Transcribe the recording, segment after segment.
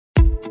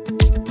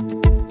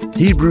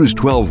Hebrews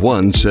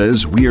 12:1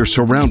 says we are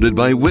surrounded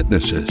by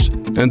witnesses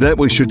and that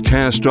we should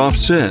cast off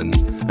sin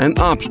and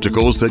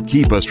obstacles that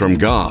keep us from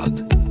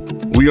God.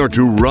 We are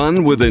to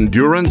run with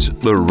endurance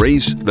the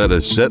race that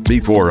is set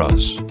before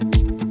us.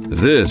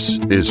 This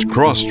is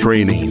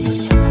cross-training.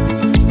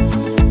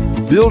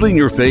 Building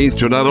your faith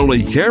to not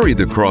only carry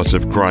the cross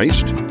of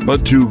Christ,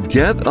 but to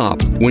get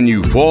up when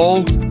you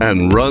fall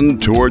and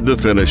run toward the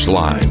finish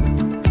line.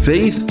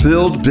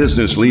 Faith-filled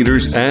business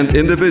leaders and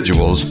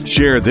individuals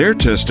share their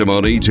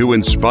testimony to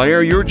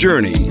inspire your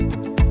journey.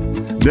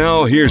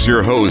 Now here's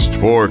your host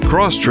for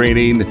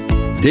Cross-Training,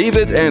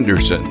 David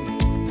Anderson.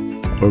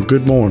 Well,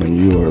 good morning.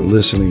 You are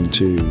listening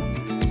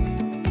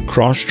to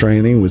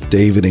Cross-Training with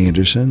David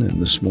Anderson,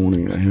 and this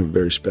morning I have a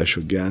very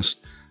special guest,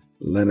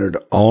 Leonard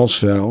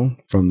Alsfeld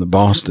from the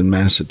Boston,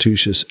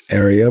 Massachusetts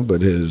area,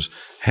 but has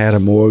had a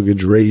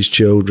mortgage, raised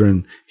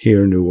children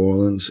here in New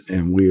Orleans,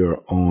 and we are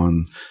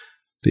on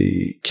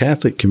the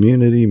Catholic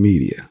Community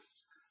Media.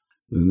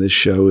 And this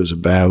show is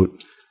about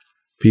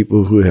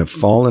people who have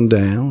fallen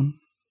down,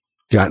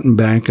 gotten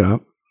back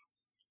up,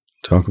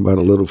 talk about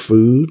a little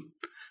food,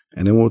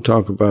 and then we'll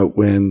talk about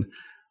when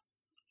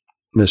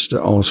Mr.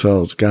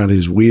 Alsfeld got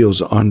his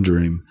wheels under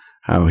him,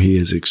 how he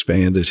has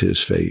expanded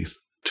his faith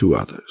to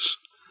others.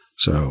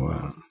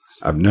 So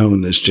I've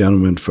known this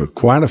gentleman for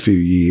quite a few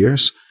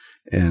years,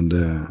 and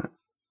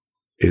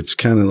it's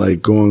kind of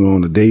like going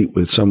on a date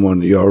with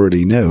someone you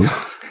already know.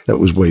 That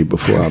was way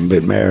before I've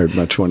been married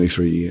my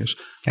 23 years.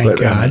 Thank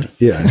God.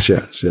 Yes.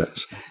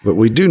 But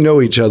we do know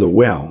each other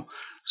well.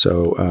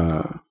 So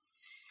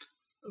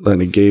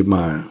Lenny gave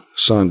my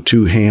son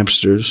 2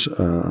 hamsters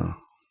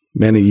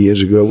many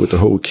years ago with the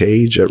whole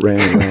cage that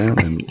ran around,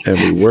 and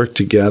we worked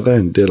together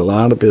and did a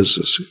lot of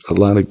business, a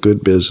lot of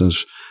good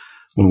business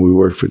when we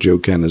worked for Joe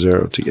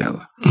Cannizzaro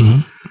together.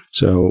 Mm-hmm.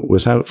 So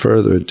without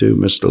further ado,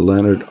 Mr.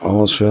 Leonard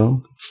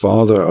Alsfeld,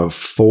 father of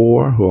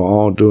 4 who are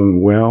all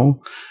doing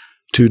well,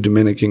 2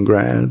 Dominican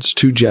grads,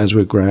 2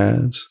 Jesuit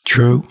grads.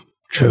 True.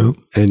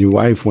 And your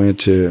wife went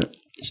to?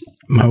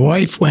 My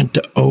wife went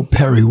to O.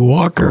 Perry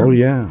Walker. Oh,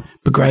 yeah.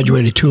 But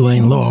graduated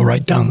Tulane Law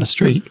right down the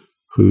street.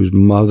 Whose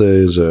mother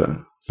is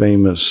a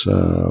famous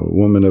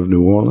woman of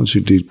New Orleans who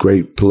did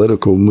great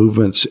political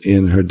movements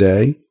in her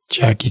day.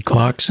 Jackie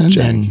Clarkson.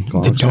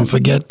 Don't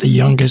forget the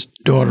youngest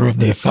daughter of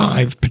their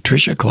 5,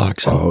 Patricia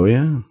Clarkson. Oh,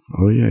 yeah.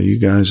 You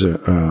guys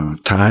are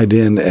tied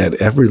in at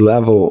every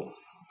level,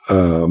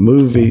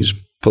 movies,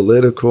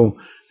 political,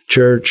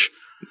 church.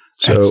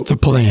 That's the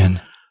plan.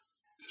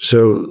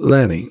 So,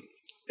 Lenny,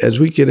 as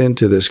we get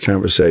into this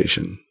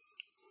conversation,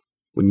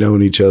 we've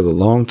known each other a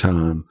long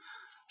time,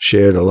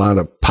 shared a lot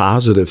of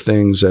positive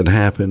things that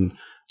happen,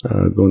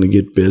 going to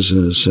get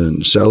business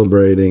and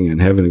celebrating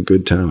and having a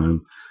good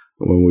time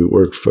when we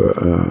worked for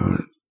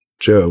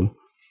Joe.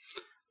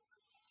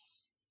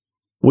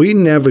 We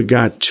never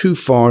got too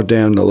far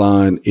down the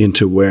line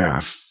into where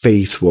our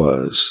faith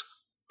was.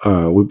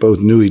 We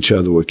both knew each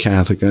other were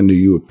Catholic. I knew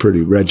you were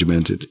pretty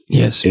regimented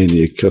in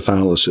your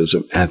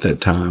Catholicism at that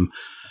time.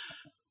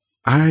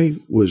 I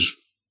was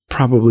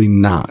probably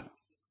not.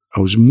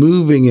 I was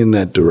moving in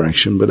that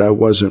direction, but I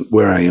wasn't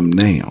where I am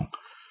now.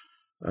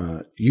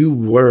 You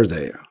were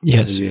there.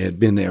 Yes. And you had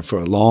been there for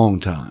a long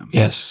time.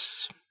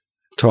 Yes.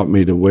 Taught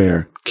me to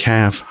wear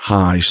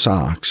calf-high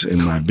socks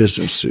in my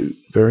business suit.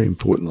 Very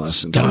important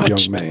lesson for a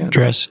young man.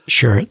 Dress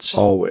shirts.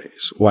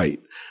 Always. White.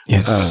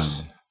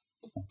 Yes.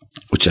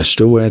 Which I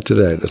still wear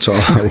today. That's all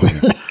I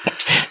wear.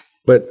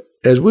 But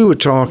as we were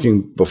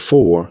talking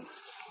before,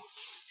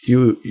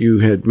 you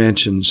had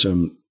mentioned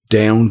some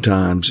down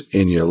times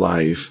in your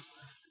life,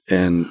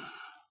 and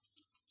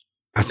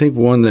I think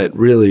one that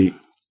really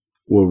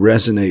will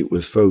resonate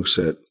with folks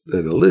that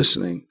are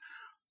listening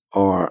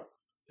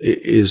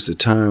is the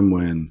time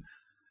when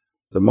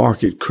the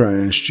market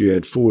crashed. You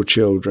had 4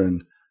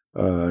 children.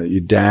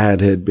 Your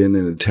dad had been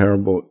in a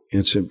terrible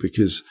incident,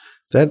 because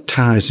that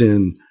ties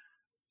in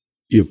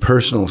your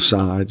personal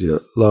side,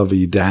 your love of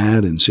your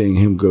dad and seeing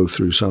him go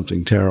through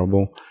something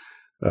terrible,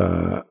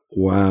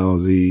 while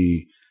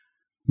the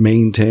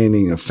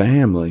maintaining a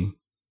family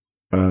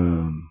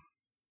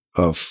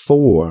of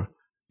 4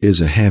 is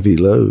a heavy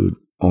load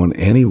on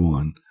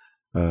anyone,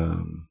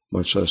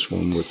 much less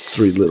one with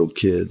 3 little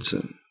kids.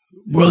 And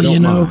well,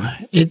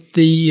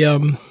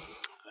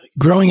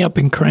 growing up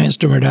in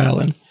Cranston, Rhode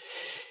Island,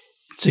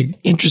 it's an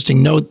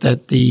interesting note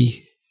that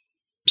the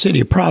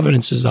city of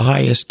Providence is the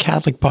highest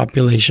Catholic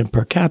population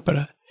per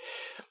capita.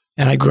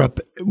 And I grew up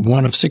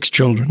one of 6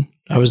 children.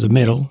 I was the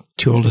middle,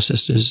 2 older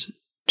sisters,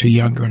 2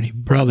 younger, and a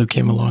brother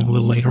came along a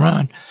little later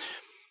on.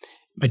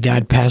 My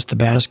dad passed the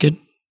basket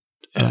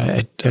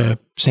at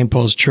St.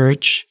 Paul's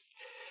Church.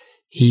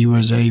 He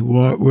was a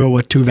World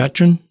War II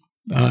veteran,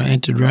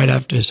 entered right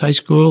after his high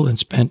school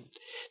and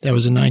that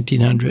was in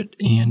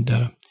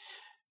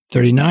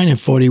 1939 and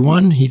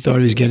 41. He thought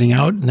he was getting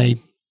out, and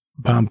they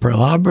bombed Pearl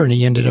Harbor, and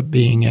he ended up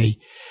being a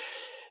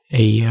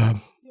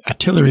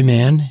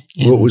artilleryman.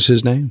 What was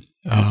his name?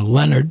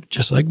 Leonard,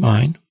 just like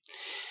mine.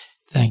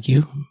 Thank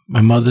you.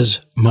 My mother's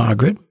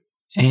Margaret.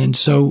 And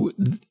so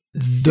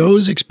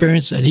those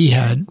experiences that he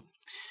had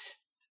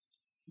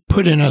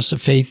put in us a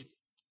faith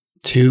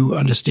to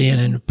understand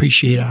and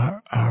appreciate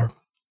our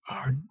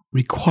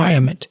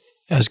requirement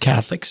as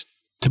Catholics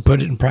to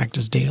put it in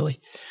practice daily.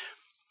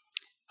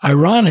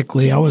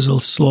 Ironically, I was a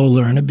slow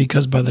learner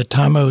because by the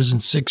time I was in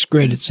 6th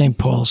grade at St.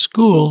 Paul's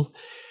School,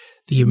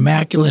 the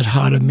Immaculate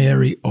Heart of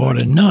Mary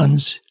Order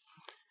nuns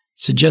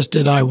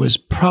suggested I was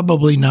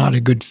probably not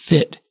a good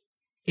fit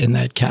in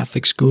that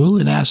Catholic school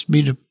and asked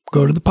me to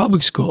go to the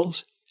public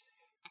schools.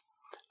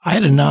 I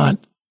had an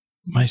aunt,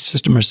 my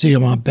sister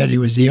Marcia, Aunt Betty,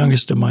 was the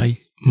youngest of my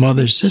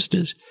mother's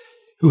sisters,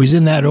 who was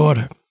in that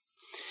order.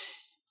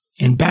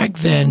 And back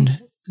then,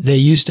 they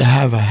used to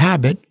have a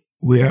habit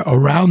where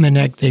around the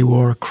neck they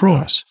wore a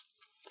cross.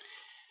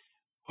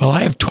 Well,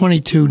 I have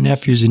 22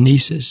 nephews and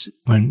nieces,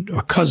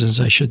 or cousins,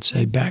 I should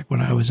say, back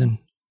when I was in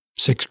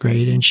 6th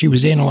grade, and she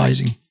was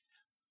analyzing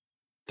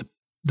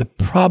the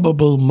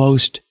probable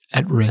most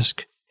at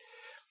risk.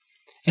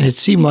 And it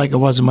seemed like it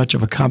wasn't much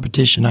of a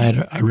competition.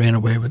 I ran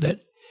away with it.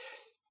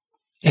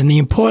 And the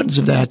importance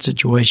of that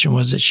situation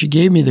was that she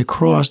gave me the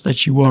cross that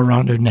she wore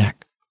around her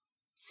neck.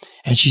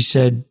 And she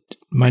said,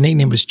 my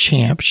nickname was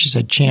Champ. She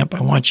said, Champ,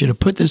 I want you to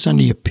put this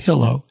under your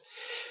pillow.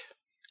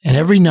 And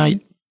every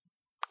night,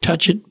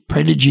 touch it,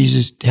 pray to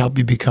Jesus to help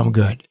you become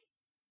good.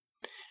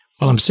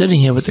 Well, I'm sitting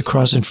here with the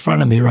cross in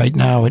front of me right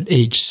now at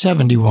age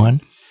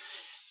 71.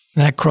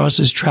 That cross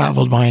has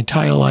traveled my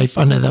entire life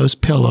under those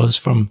pillows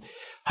from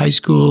high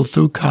school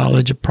through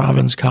college at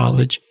Providence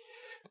College,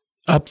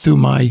 up through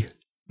my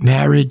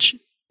marriage,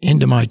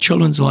 into my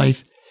children's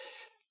life.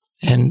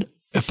 And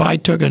if I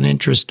took an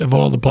interest of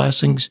all the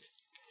blessings,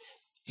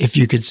 if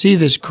you could see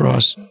this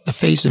cross, the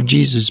face of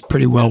Jesus is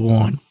pretty well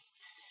worn.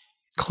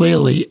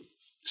 Clearly,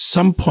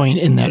 some point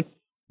in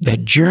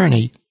that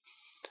journey,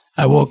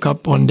 I woke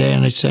up one day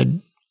and I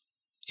said,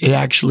 it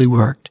actually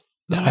worked,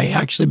 that I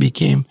actually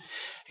became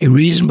a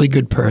reasonably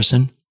good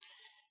person,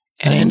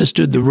 and I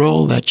understood the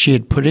role that she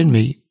had put in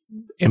me.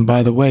 And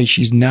by the way,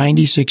 she's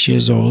 96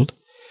 years old.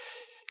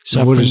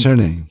 What is her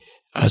name?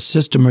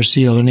 Sister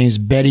Marcia. Her name's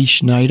Betty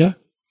Schneider.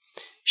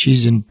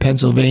 She's in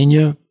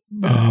Pennsylvania,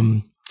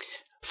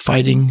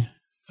 fighting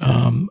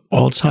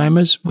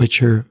Alzheimer's, which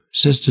her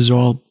sisters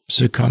all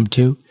succumbed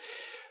to.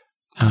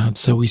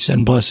 So we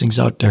send blessings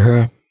out to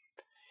her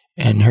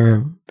and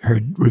her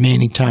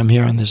remaining time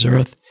here on this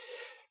earth.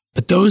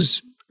 But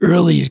those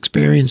early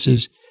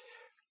experiences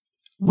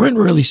weren't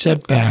really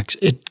setbacks.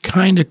 It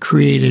kind of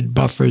created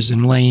buffers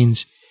and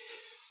lanes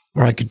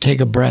where I could take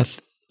a breath,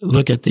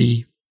 look at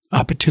the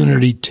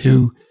opportunity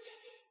to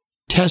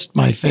test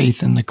my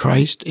faith in the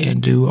Christ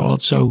and to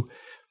also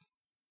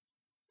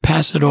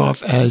pass it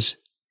off as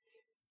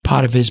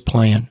part of his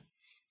plan.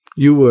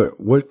 You were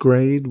what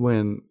grade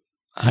when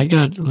I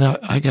got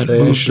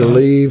they asked you to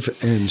leave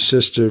and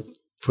sister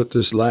put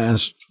this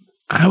last?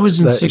 I was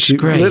in 6th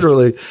grade.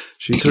 Literally,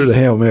 she threw the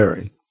Hail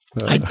Mary.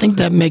 I think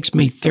that makes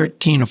me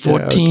 13 or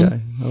 14.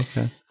 Yeah,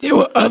 okay. There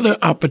were other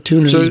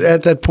opportunities. So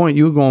at that point,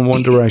 you were going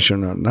one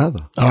direction or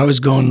another. I was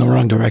going the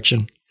wrong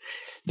direction.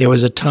 There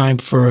was a time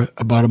for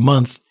about a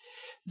month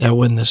that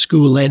when the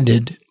school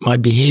ended, my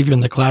behavior in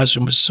the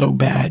classroom was so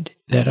bad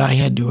that I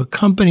had to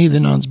accompany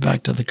the nuns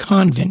back to the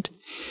convent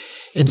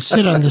and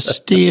sit on the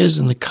stairs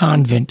in the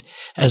convent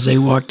as they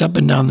walked up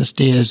and down the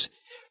stairs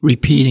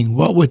repeating,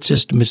 what would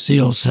Sister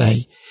Maciel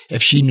say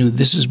if she knew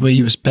this is where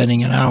you were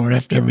spending an hour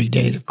after every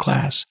day of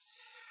class?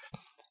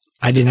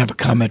 I didn't have a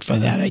comment for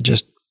that. I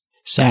just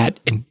sat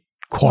in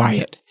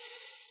quiet.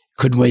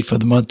 Couldn't wait for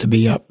the month to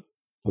be up.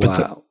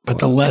 Wow. But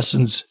the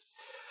lessons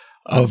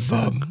of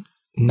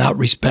not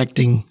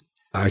respecting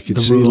I could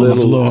the see rule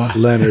little of law.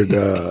 Leonard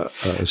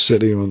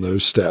sitting on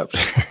those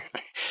steps,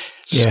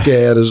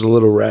 scared as a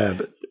little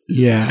rabbit.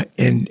 Yeah,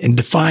 and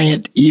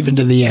defiant even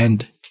to the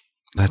end.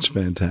 That's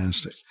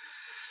fantastic.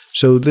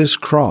 So this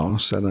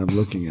cross that I'm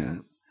looking at,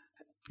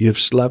 you've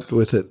slept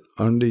with it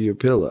under your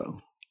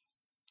pillow?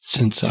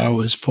 Since I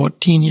was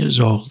 14 years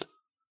old.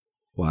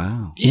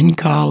 Wow. In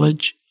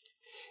college,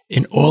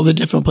 in all the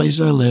different places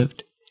I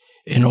lived,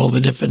 in all the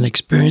different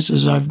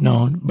experiences I've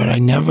known, but I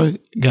never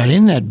got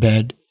in that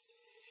bed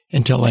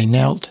until I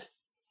knelt,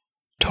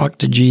 talked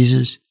to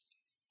Jesus,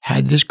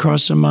 had this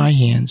cross in my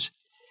hands,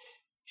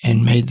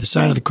 and made the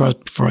sign of the cross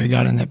before I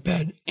got in that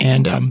bed.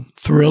 And I'm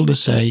thrilled to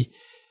say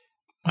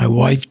my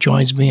wife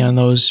joins me on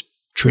those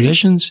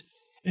traditions,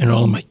 and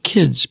all of my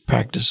kids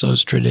practice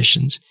those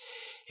traditions.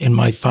 And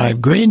my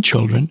 5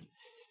 grandchildren,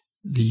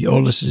 the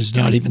oldest is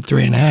not even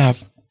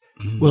 3.5,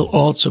 will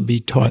also be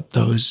taught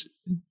those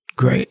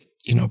great,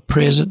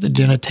 prayers at the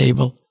dinner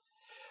table,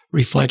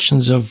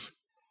 reflections of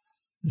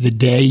the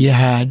day you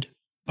had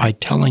by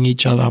telling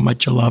each other how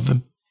much you love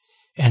him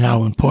and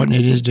how important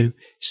it is to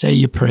say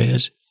your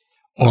prayers.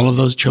 All of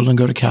those children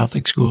go to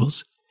Catholic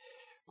schools.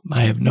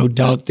 I have no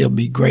doubt there'll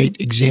be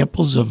great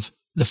examples of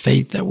the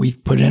faith that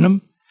we've put in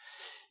them.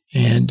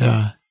 And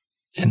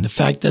the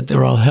fact that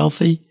they're all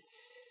healthy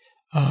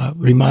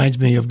reminds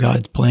me of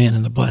God's plan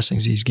and the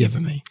blessings he's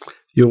given me.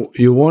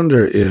 You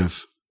wonder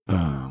if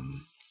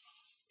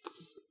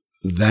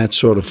that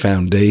sort of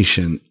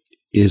foundation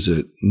is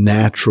a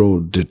natural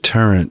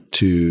deterrent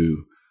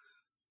to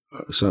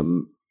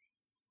some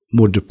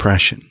more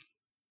depression.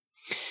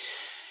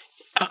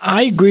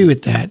 I agree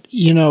with that.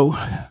 You know,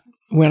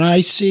 when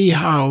I see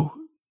how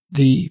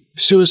the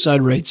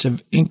suicide rates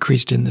have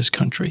increased in this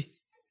country,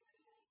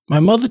 my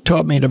mother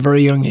taught me at a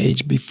very young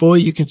age, before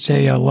you can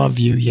say I love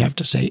you, you have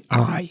to say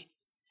I.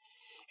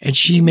 And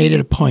she made it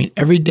a point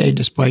every day,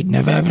 despite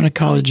never having a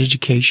college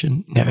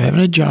education, never having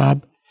a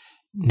job,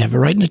 never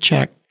writing a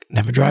check,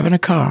 never driving a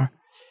car,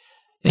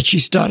 that she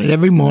started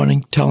every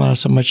morning telling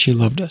us how much she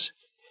loved us.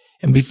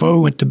 And before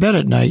we went to bed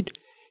at night,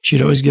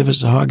 she'd always give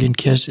us a hug and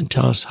kiss and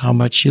tell us how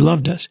much she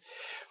loved us.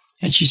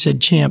 And she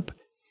said, Champ,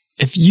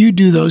 if you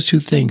do those two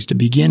things to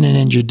begin and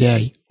end your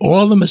day,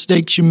 all the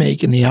mistakes you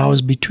make in the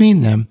hours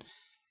between them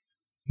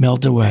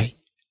melt away.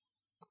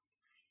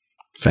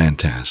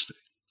 Fantastic.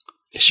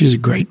 She was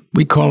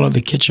we call her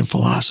the kitchen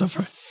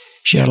philosopher.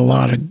 She had a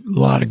lot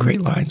of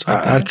great lines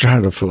like that. I try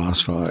to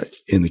philosophize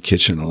in the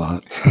kitchen a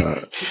lot.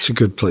 It's a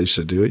good place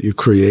to do it. You're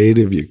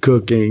creative, you're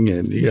cooking,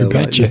 and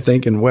you're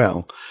thinking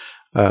well.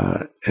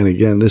 And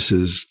again, this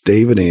is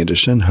David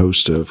Anderson,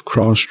 host of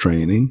Cross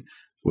Training.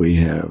 We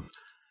have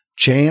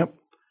Champ,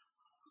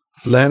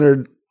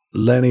 Lenny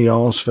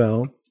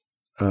Alsfeld.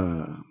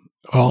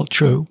 All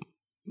true.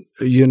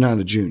 You're not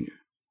a junior.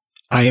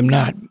 I am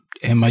not.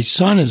 And my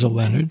son is a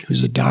Leonard,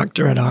 who's a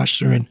doctor at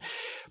Oshner and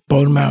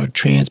bone marrow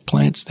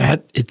transplants.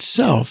 That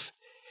itself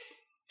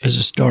is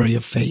a story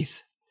of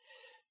faith.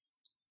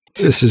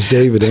 This is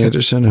David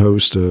Anderson,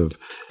 host of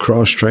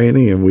Cross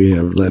Training, and we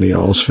have Lenny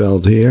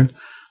Alsfeld here.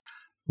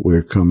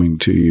 We're coming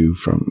to you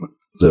from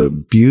the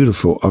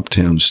beautiful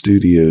uptown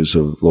studios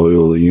of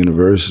Loyola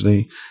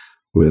University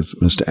with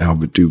Mr.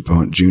 Albert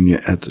DuPont Jr.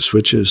 at the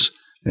switches,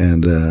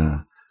 and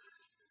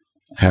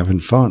having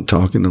fun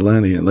talking to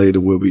Lenny. And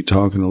later we'll be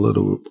talking a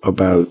little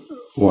about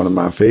one of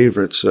my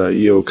favorites,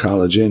 Yo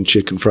College Inn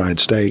chicken fried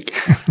steak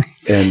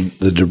and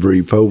the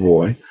debris po'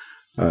 boy.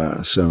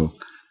 So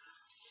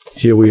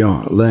here we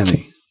are.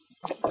 Lenny,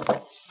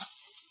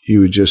 you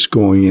were just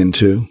going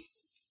into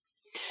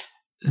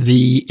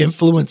the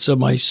influence of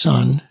my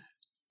son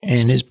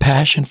and his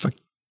passion for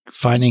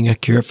finding a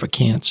cure for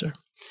cancer.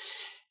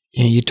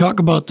 And you talk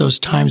about those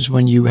times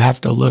when you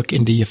have to look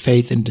into your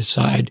faith and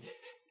decide,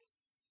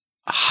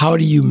 how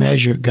do you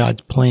measure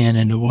God's plan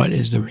into what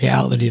is the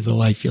reality of the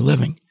life you're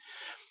living?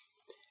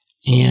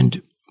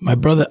 And my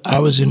brother, I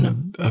was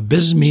in a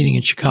business meeting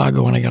in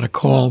Chicago when I got a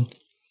call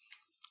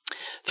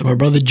that my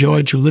brother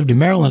George, who lived in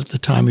Maryland at the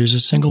time, he was a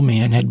single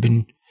man, had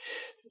been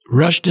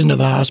rushed into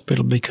the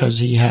hospital because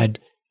he had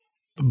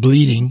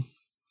bleeding,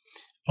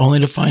 only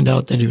to find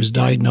out that he was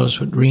diagnosed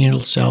with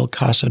renal cell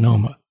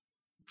carcinoma.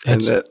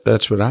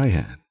 That's what I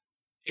had.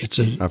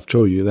 I've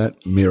told you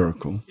that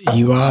miracle.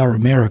 You are a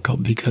miracle,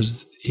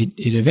 because it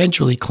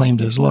eventually claimed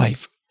his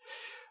life.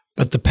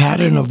 But the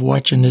pattern of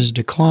watching his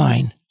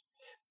decline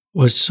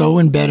was so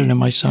embedded in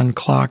my son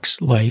Clark's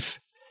life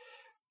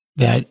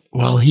that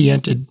while he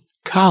entered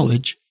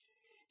college,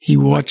 he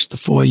watched the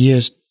 4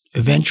 years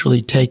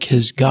eventually take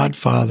his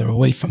godfather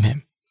away from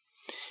him.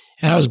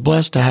 And I was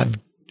blessed to have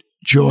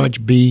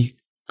George be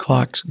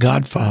Clark's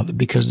godfather,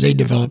 because they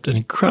developed an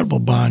incredible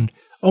bond,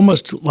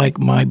 almost like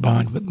my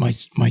bond with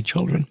my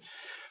children.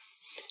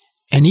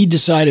 And he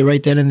decided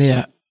right then and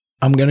there,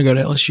 I'm going to go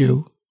to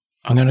LSU.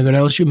 I'm going to go to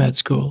LSU med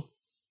school.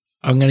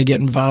 I'm going to get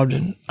involved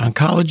in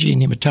oncology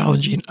and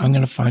hematology, and I'm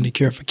going to find a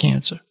cure for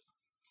cancer.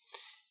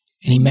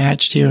 And he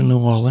matched here in New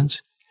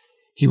Orleans.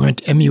 He went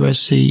to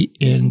MUSC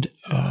in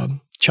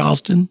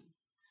Charleston,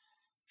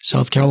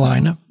 South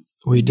Carolina,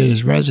 where he did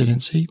his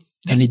residency.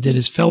 Then he did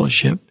his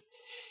fellowship.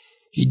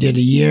 He did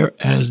a year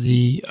as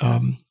the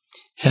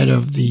head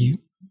of the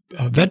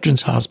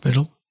Veterans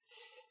Hospital.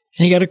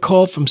 And he got a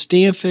call from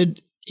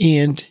Stanford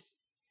and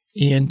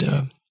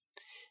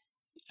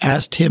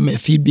asked him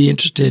if he'd be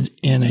interested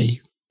in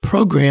a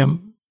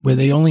program where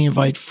they only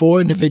invite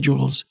 4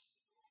 individuals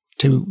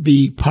to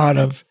be part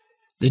of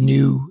the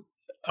new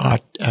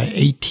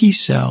a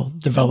T-cell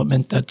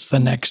development that's the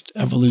next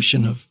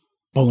evolution of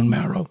bone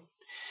marrow.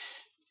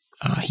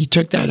 He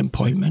took that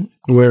appointment.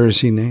 Where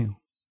is he now?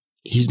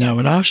 He's now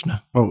at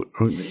Oshner. Oh.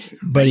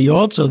 But he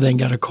also then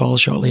got a call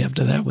shortly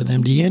after that with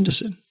MD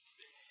Anderson.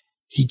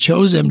 He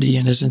chose MD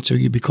Anderson so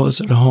he'd be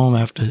closer to home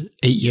after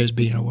 8 years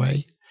being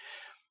away.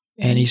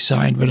 And he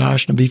signed with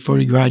Oshner before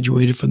he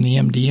graduated from the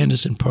MD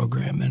Anderson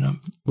program. And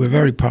we're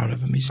very proud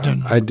of him. He's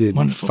done I did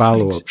wonderful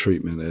follow-up things.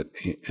 Treatment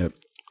at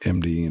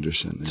MD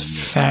Anderson. It's a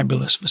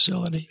fabulous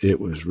facility. It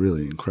was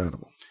really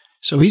incredible.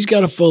 So he's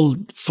got a full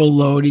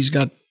load. He's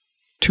got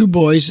 2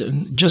 boys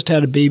and just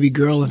had a baby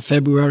girl in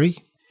February.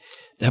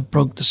 That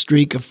broke the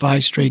streak of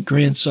 5 straight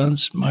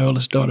grandsons. My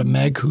oldest daughter,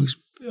 Meg, who's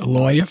a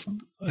lawyer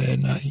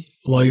in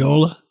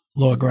Loyola,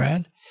 law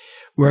grad,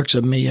 works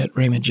with me at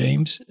Raymond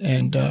James.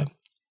 And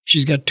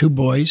she's got 2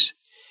 boys.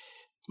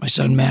 My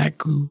son,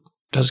 Mac, who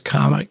does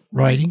comic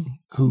writing,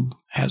 who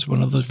has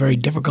one of those very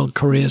difficult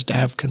careers to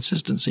have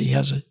consistency,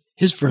 has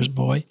his first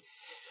boy.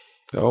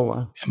 Oh,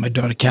 wow. And my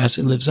daughter,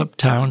 Cassie, lives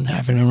uptown,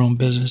 having her own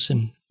business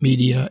in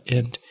media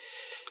and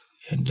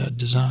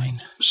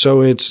design.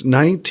 So it's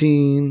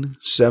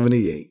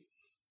 1978.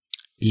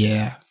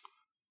 Yeah.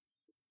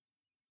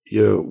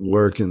 you're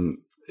working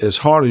as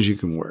hard as you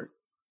can work.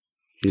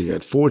 You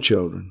got 4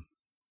 children.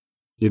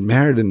 You're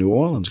married a New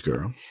Orleans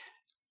girl.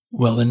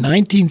 Well, in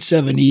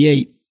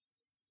 1978,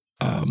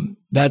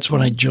 that's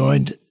when I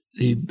joined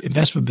the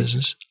investment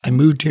business. I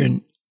moved here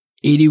in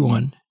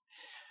 81,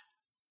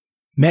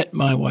 met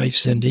my wife,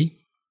 Cindy.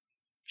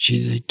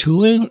 She's a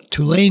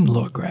Tulane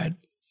law grad.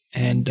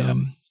 And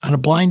on a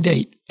blind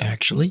date,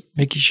 actually,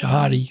 Mickey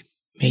Shahadi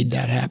made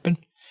that happen.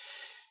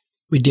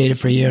 We dated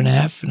for a year and a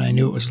half, and I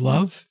knew it was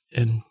love.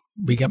 And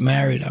we got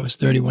married. I was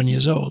 31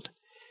 years old.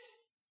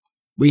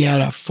 We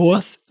had our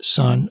 4th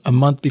son a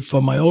month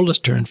before my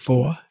oldest turned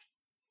 4,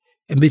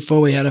 and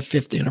before we had our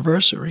 5th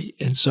anniversary.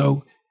 And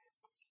so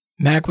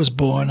Mac was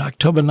born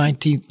October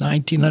 19th,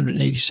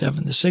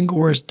 1987, the single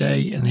worst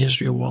day in the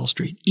history of Wall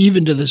Street.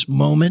 Even to this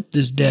moment,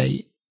 this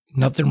day,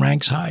 nothing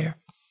ranks higher.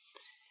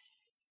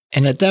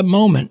 And at that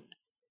moment,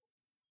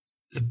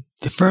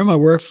 the firm I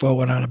worked for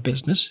went out of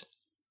business.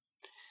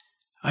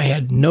 I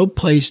had no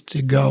place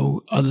to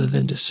go other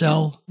than to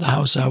sell the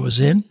house I was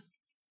in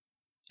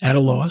at a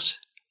loss.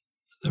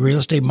 The real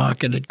estate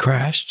market had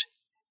crashed.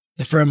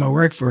 The firm I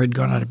worked for had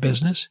gone out of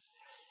business.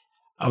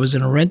 I was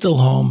in a rental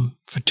home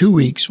for 2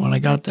 weeks when I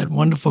got that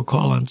wonderful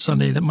call on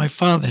Sunday that my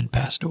father had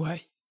passed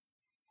away.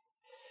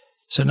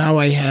 So now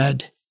I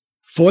had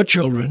 4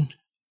 children.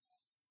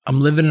 I'm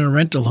living in a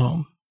rental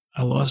home.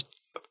 I lost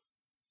a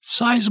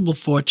sizable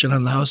fortune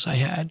on the house I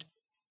had.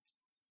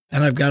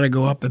 And I've got to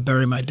go up and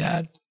bury my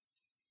dad.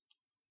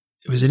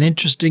 It was an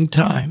interesting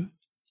time.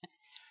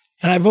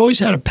 And I've always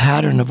had a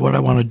pattern of what I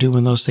want to do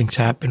when those things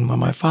happen. When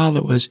my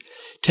father was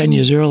 10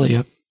 years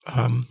earlier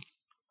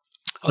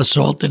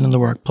assaulted in the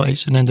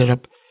workplace and ended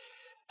up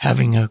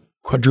having a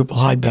quadruple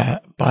high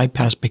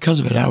bypass because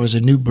of it. I was a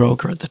new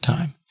broker at the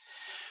time.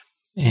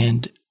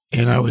 And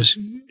I was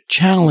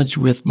challenged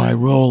with my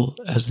role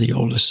as the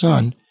oldest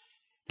son.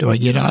 Do I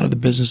get out of the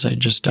business I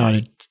just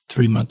started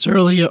 3 months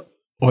earlier,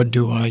 or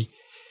do I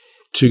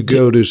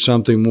go to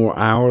something more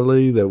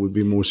hourly that would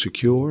be more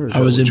secure? Is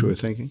that what you were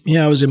thinking?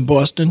 Yeah, I was in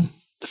Boston.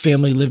 The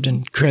family lived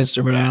in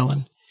Cranston, Rhode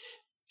Island.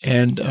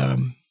 And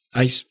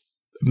I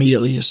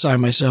immediately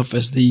assigned myself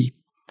as the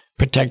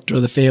protector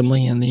of the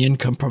family and the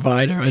income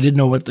provider. I didn't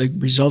know what the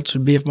results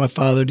would be if my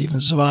father had even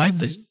survived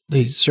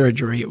the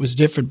surgery. It was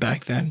different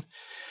back then.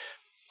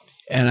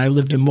 And I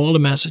lived in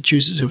Malden,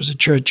 Massachusetts. There was a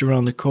church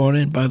around the corner.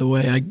 And by the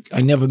way,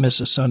 I never miss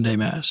a Sunday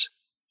Mass.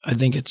 I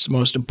think it's the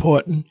most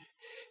important,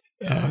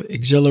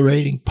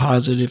 exhilarating,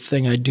 positive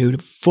thing I do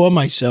for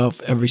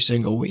myself every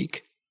single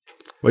week.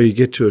 Well, you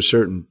get to a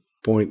certain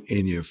point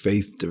in your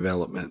faith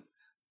development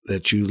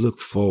that you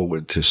look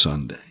forward to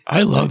Sunday.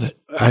 I love it.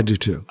 I do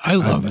too. I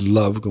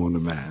love going to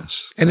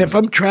Mass. And if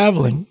I'm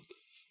traveling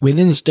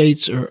within the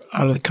States or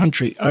out of the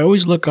country, I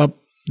always look up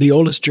the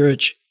oldest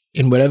church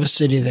in whatever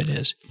city that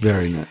is.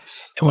 Very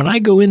nice. And when I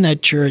go in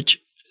that church,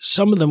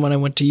 some of them, when I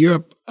went to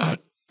Europe, are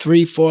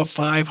 300, 400,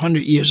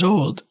 500 years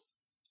old.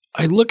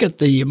 I look at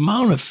the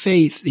amount of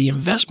faith, the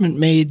investment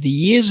made, the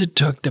years it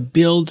took to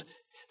build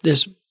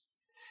this.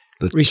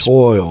 The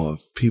toil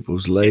of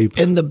people's labor.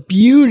 And the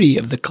beauty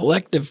of the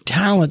collective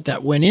talent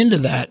that went into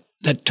that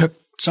took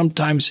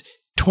sometimes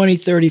 20,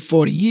 30,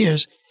 40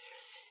 years.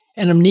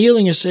 And I'm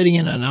kneeling or sitting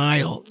in an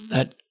aisle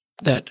that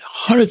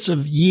hundreds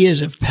of years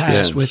have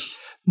passed with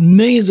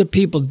millions of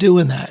people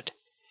doing that.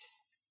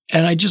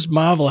 And I just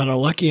marvel at how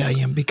lucky I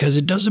am, because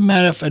it doesn't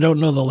matter if I don't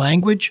know the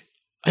language.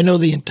 I know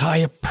the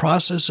entire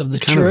process of the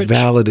church. Kind of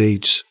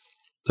validates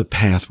the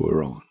path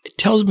we're on. It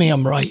tells me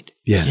I'm right.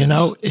 Yes,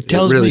 it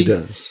tells me really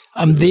does.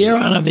 I'm there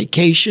on a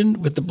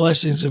vacation with the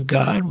blessings of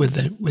God, with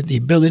the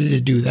ability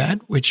to do that,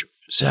 which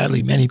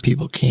sadly many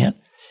people can't.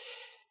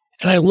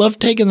 And I love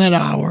taking that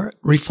hour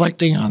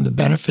reflecting on the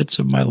benefits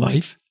of my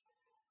life.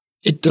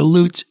 It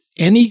dilutes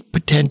any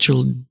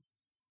potential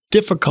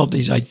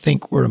difficulties I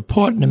think were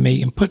important to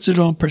me and puts it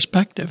all in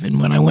perspective.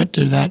 And when I went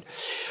to that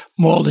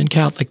Malden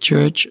Catholic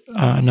Church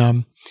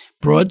on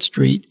Broad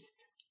Street,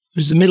 it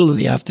was the middle of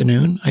the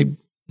afternoon. I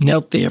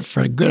knelt there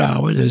for a good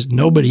hour. There's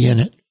nobody in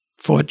it.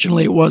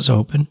 Fortunately, it was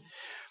open.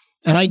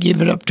 And I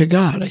gave it up to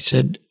God. I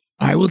said,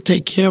 I will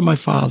take care of my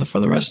father for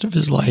the rest of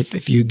his life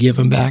if you give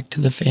him back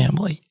to the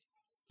family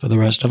for the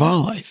rest of our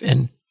life.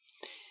 And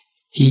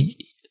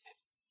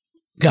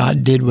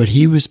God did what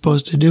he was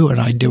supposed to do, and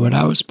I did what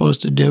I was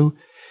supposed to do,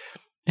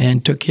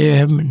 and took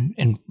care of him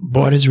and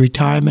bought his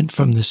retirement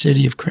from the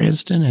city of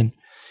Cranston, and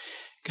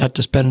got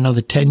to spend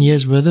another 10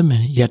 years with him,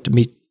 and he got to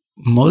meet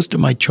most of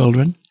my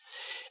children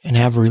and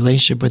have a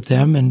relationship with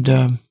them. And,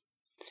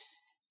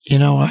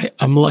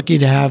 I'm lucky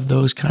to have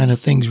those kind of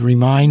things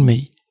remind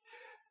me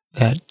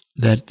that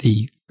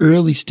the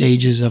early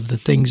stages of the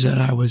things that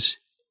I was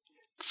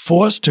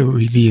forced to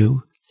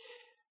review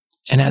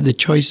and had the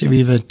choice of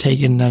either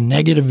taking a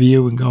negative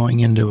view and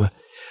going into a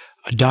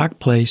dark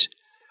place,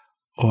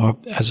 or,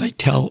 as I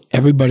tell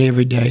everybody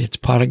every day, it's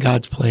part of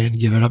God's plan,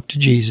 give it up to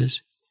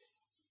Jesus.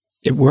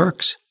 It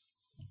works.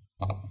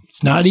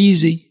 It's not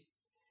easy,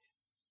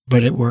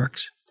 but it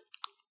works.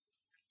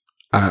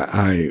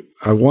 I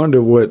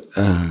wonder what,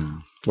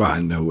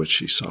 I know what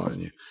she saw in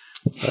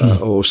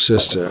you.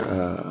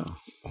 Sister,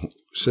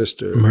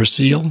 sister?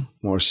 Marcille.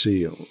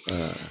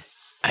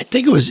 I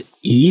think it was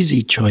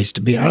easy choice,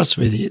 to be honest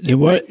with you.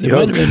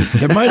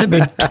 There might have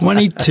been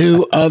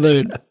 22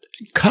 other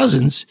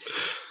cousins,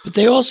 but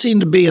they all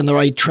seemed to be on the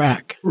right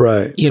track.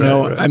 Right.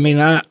 Right. I mean,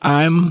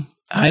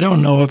 I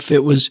don't know if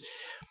it was,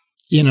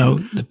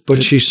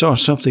 but she saw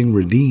something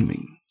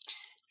redeeming.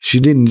 She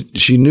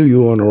knew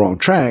you were on the wrong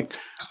track,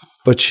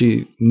 but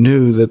she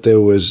knew that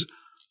there was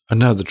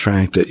another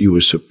track that you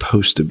were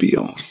supposed to be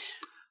on.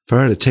 For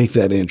her to take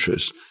that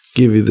interest,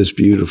 give you this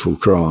beautiful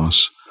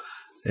cross,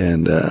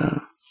 and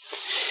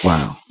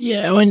wow.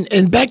 Yeah,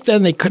 and back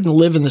then they couldn't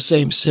live in the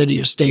same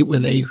city or state where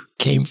they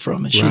came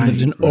from, and she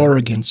lived in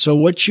Oregon. So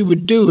what she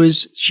would do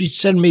is she'd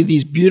send me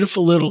these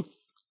beautiful little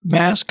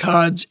Mass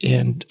cards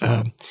and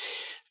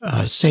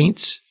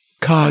Saints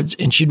cards,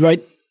 and she'd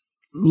write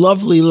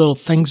lovely little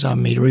things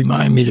on me to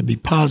remind me to be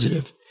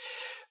positive.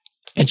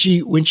 And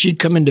when she'd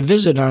come in to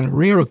visit on a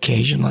rare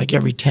occasion, like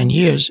every 10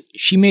 years,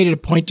 she made it a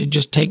point to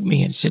just take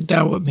me and sit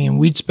down with me, and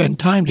we'd spend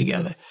time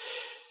together.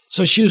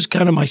 So she was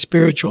kind of my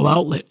spiritual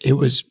outlet. It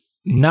was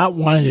not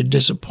wanting to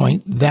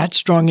disappoint, that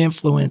strong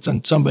influence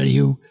on somebody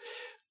who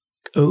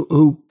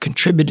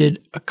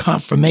contributed a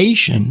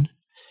confirmation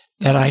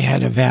that I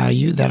had a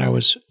value, that I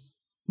was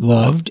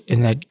loved,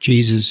 and that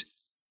Jesus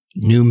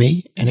knew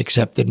me and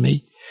accepted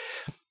me.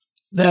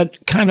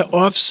 That kind of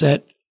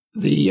offset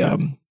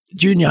the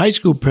junior high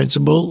school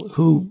principal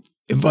who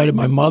invited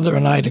my mother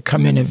and I to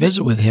come in and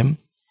visit with him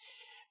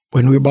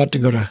when we were about to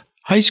go to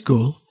high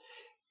school,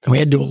 and we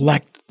had to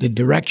elect the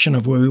direction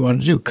of where we wanted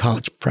to do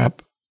college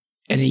prep.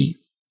 And he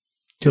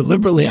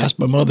deliberately asked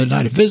my mother and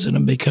I to visit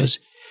him because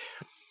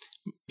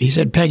he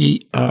said,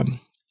 Peggy,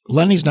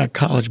 Lenny's not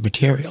college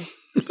material.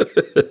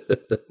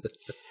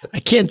 I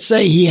can't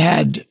say he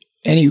had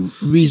any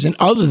reason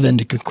other than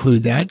to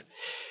conclude that.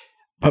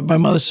 But my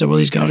mother said, well,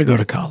 he's got to go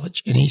to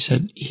college. And he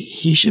said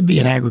he should be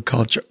in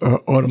agriculture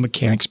or auto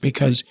mechanics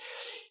because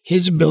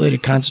his ability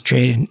to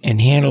concentrate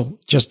and handle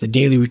just the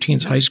daily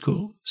routines of high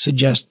school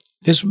suggests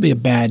this would be a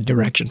bad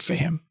direction for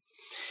him.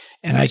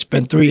 And I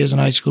spent 3 years in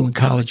high school and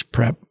college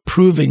prep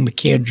proving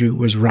McAndrew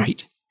was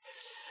right,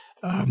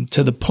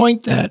 to the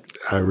point that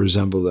I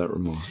resemble that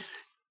remark.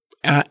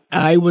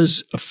 I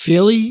was a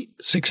fairly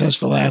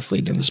successful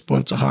athlete in the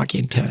sports of hockey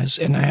and tennis,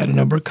 and I had a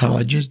number of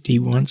colleges,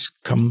 D1s,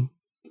 come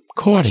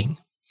courting.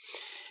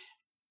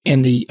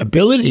 And the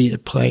ability to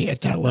play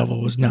at that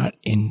level was not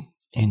in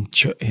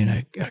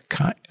a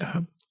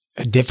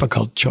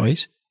difficult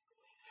choice.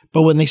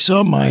 But when they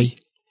saw my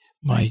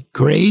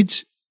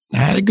grades, I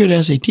had a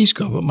good SAT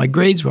score, but my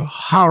grades were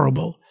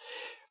horrible.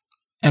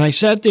 And I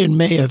sat there in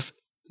May of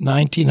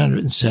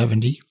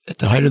 1970 at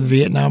the height of the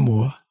Vietnam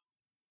War,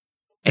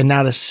 and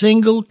not a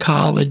single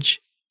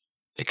college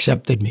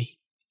accepted me,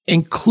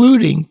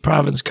 including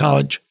Providence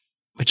College,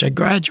 which I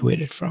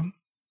graduated from.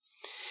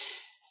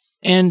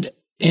 And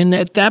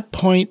at that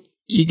point,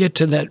 you get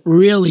to that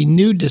really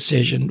new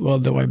decision. Well,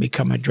 do I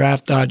become a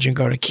draft dodger and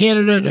go to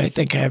Canada? Do I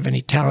think I have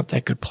any talent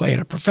that could play at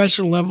a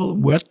professional level?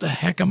 What the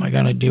heck am I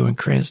going to do in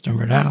Cranston,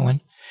 Rhode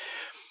Island?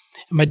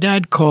 And my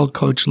dad called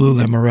Coach Lou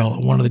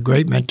Lamorello, one of the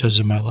great mentors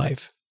in my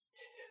life,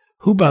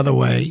 who, by the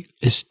way,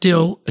 is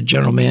still a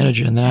general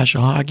manager in the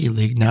National Hockey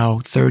League now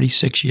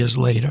 36 years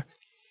later.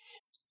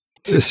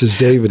 This is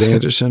David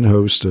Anderson,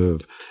 host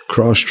of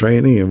Cross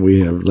Training, and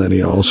we have Lenny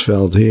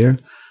Alsfeld here.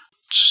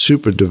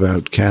 Super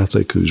devout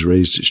Catholic who's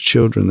raised his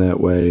children that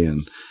way,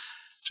 and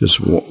just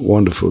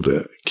wonderful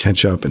to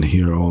catch up and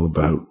hear all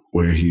about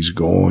where he's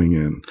going,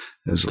 and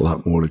there's a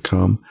lot more to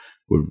come.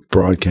 We're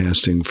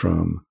broadcasting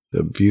from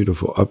the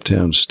beautiful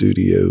uptown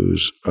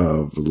studios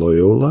of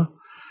Loyola.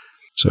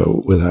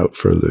 So without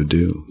further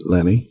ado,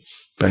 Lenny,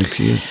 back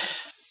to you.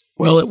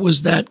 Well, it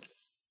was that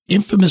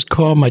infamous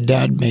call my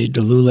dad made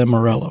to Lou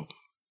Lamorello,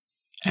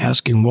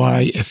 asking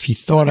why, if he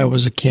thought I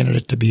was a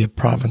candidate to be a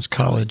Providence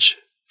College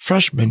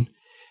freshman,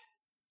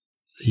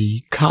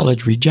 the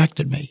college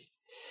rejected me.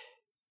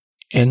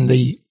 And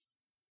the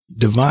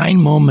divine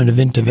moment of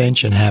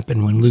intervention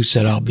happened when Lou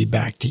said, I'll be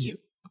back to you.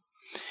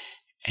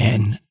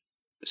 And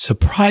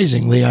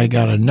surprisingly, I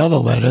got another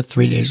letter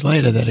 3 days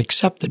later that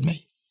accepted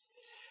me.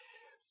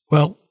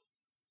 Well,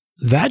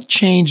 that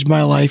changed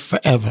my life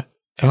forever.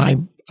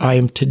 And I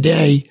am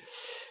today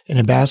an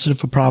ambassador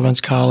for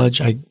Providence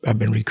College. I've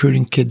been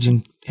recruiting kids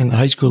in the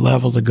high school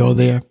level to go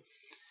there.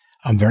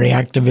 I'm very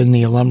active in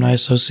the Alumni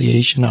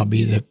Association. I'll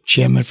be the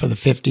chairman for the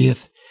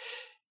 50th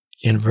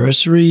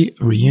anniversary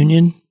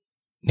reunion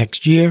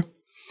next year.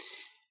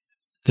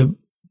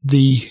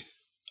 The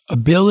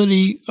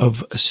ability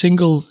of a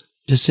single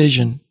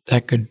decision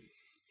that could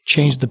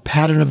change the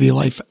pattern of your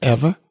life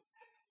forever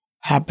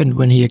happened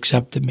when he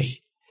accepted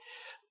me.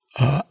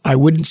 I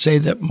wouldn't say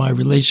that my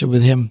relationship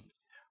with him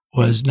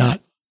was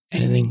not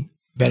anything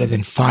better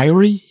than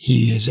fiery.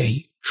 He is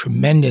a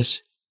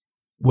tremendous,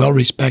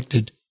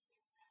 well-respected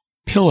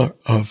pillar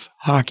of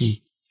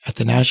hockey at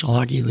the National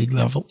Hockey League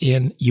level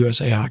in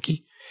USA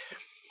Hockey.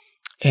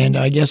 And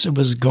I guess it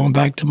was going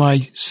back to my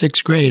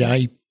 6th grade.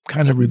 I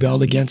kind of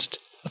rebelled against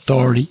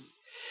authority.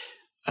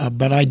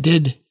 But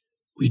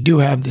we we do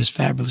have this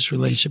fabulous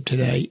relationship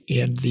today.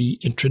 And the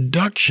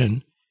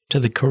introduction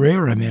to the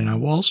career I'm in on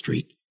Wall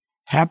Street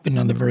happened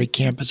on the very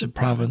campus at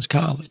Providence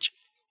College.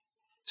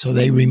 So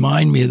they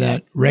remind me of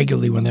that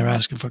regularly when they're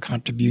asking for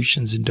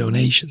contributions and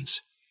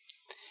donations.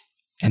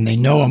 And they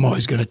know I'm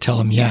always going to tell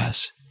them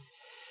yes.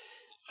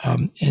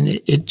 And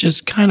it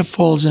just kind of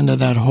falls into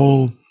that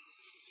whole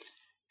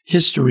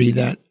history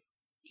that,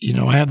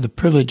 I have the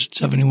privilege at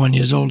 71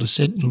 years old to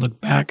sit and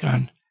look back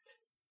on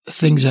the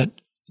things that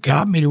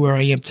got me to where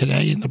I am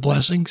today and the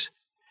blessings.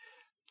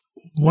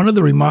 One of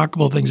the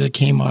remarkable things that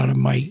came out of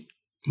my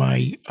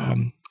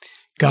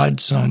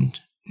godson,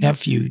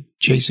 nephew,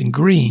 Jason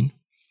Green,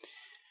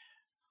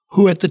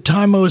 who at the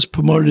time I was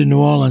promoted to New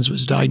Orleans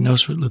was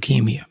diagnosed with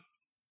leukemia.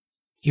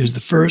 He was the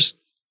first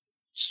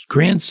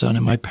grandson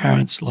in my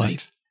parents'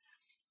 life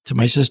to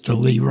my sister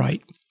Lee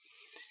Wright.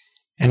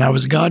 And I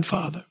was a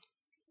godfather.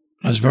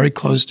 I was very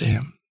close to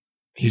him.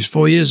 He was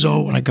 4 years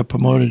old when I got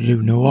promoted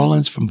to New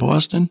Orleans from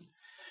Boston.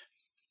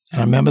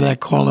 And I remember that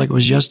call like it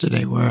was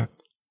yesterday where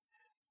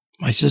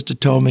my sister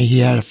told me he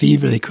had a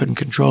fever, they couldn't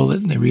control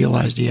it, and they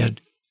realized he had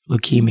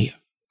leukemia.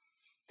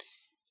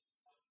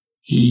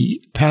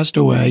 He passed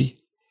away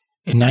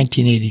in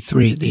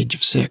 1983 at the age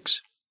of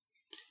 6.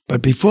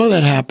 But before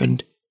that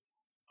happened,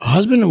 a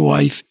husband and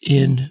wife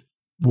in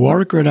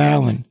Warwick, Rhode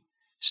Island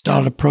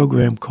started a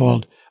program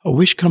called A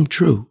Wish Come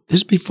True.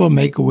 This is before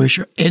Make-A-Wish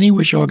or any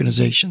wish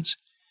organizations.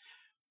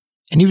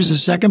 And he was the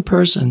second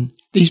person,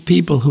 these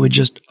people who were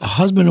just a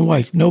husband and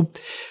wife, no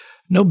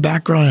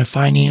background in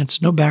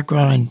finance, no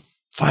background in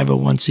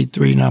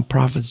 501c3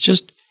 nonprofits,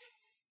 just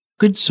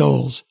good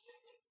souls,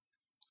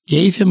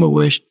 gave him a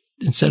wish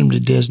and sent him to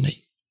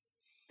Disney.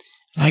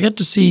 And I got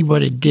to see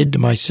what it did to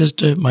my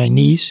sister, my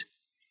niece,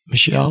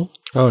 Michelle.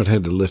 Oh, it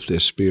had to lift their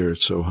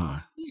spirits so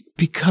high.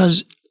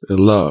 Because the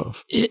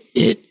love.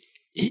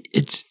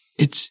 It's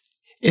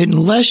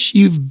unless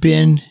you've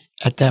been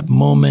at that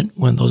moment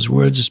when those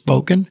words are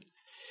spoken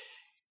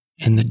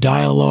and the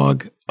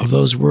dialogue of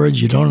those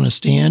words you don't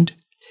understand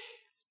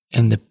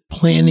and the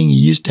planning you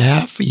used to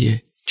have for your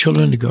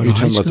children to go to high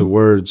school. You're talking about the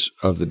words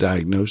of the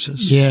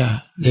diagnosis?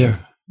 Yeah,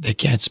 they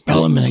can't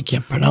spell them and they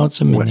can't pronounce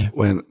them.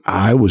 When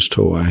I was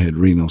told I had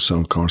renal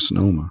cell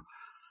carcinoma,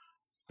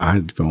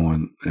 I'd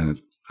gone,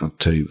 and I'll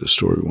tell you the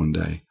story one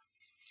day.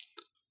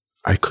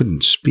 I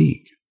couldn't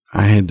speak.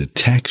 I had to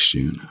text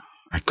you.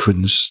 I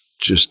couldn't,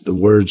 just the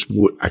words,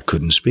 I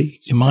couldn't speak.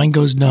 Your mind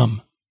goes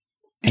numb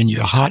and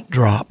your heart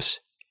drops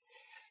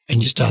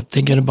and you start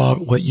thinking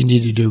about what you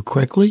need to do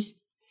quickly.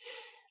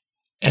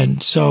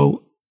 And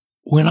so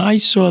when I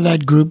saw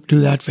that group do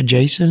that for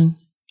Jason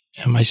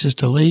and my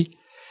sister Lee,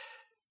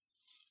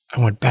 I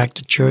went back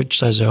to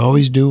church as I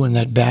always do when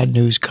that bad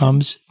news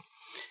comes.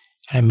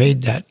 And I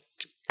made that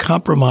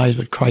compromise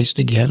with Christ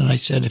again. And I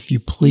said, if you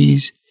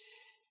please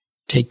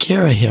take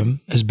care of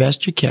him as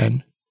best you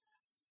can,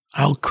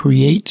 I'll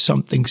create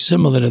something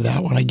similar to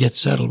that when I get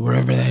settled,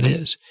 wherever that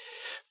is.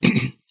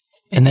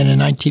 And then in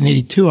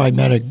 1982, I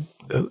met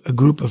a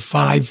group of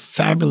 5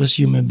 fabulous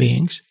human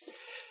beings.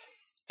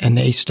 And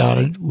they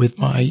started with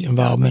my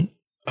involvement,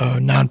 a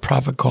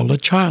nonprofit called A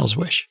Child's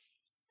Wish.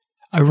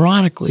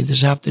 Ironically,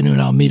 this afternoon,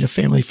 I'll meet a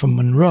family from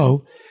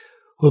Monroe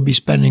who will be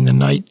spending the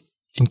night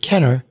in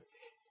Kenner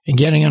and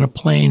getting on a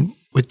plane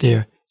with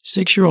their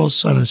 6-year-old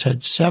son who's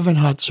had 7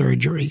 heart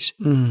surgeries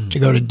to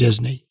go to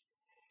Disney.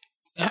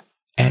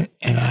 And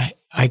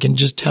I can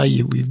just tell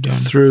you we've done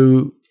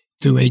through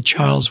A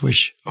Child's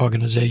Wish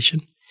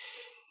organization.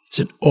 It's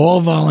an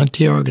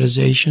all-volunteer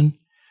organization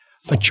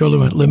for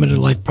children with limited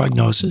life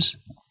prognosis.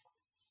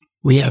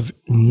 We have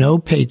no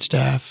paid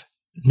staff,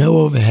 no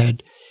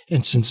overhead,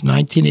 and since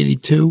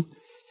 1982,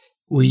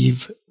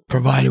 we've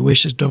provided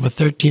wishes to over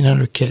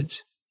 1,300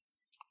 kids.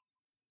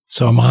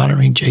 So I'm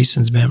honoring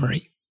Jason's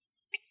memory.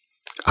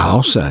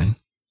 I'll say.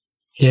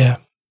 Yeah.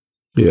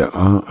 Yeah,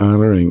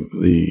 honoring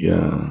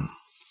the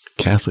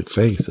Catholic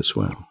faith as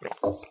well.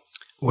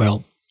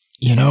 Well,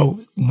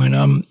 when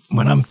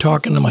I'm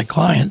talking to my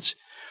clients,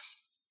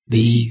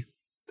 the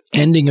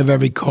ending of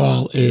every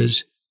call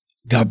is,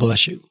 God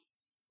bless you.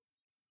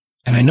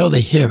 And I know they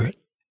hear it.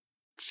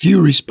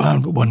 Few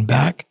respond with one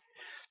back,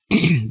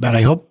 but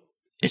I hope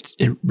it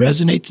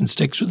resonates and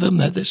sticks with them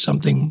that there's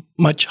something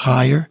much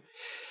higher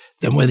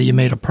than whether you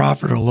made a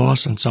profit or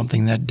loss on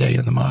something that day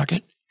in the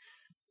market.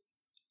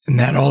 And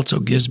that also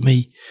gives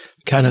me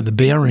kind of the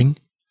bearing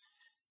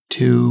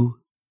to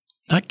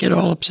not get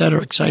all upset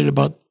or excited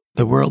about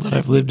the world that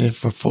I've lived in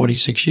for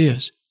 46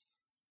 years.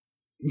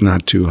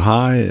 Not too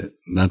high,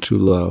 not too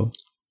low.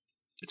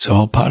 It's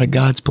all part of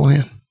God's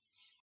plan.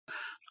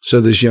 So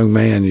this young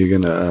man, you're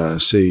going to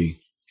see,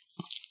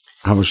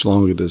 how much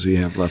longer does he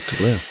have left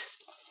to live?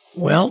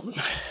 Well,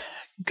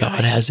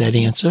 God has that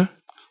answer.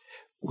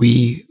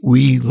 We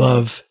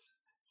love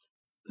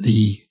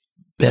the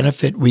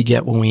benefit we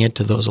get when we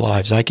enter those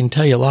lives. I can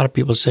tell you a lot of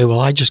people say, well,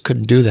 I just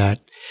couldn't do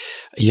that.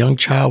 A young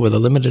child with a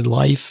limited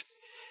life,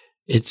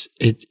 it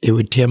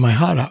would tear my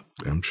heart out.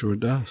 I'm sure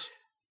it does.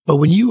 But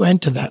when you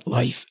enter that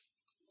life,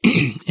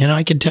 and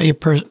I can tell you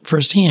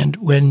firsthand,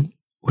 when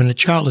a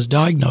child is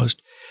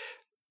diagnosed,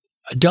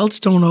 adults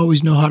don't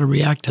always know how to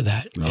react to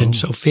that. No. And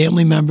so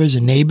family members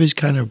and neighbors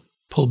kind of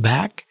pull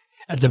back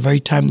at the very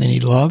time they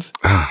need love.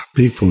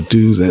 People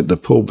do that, the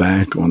pull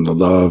back on the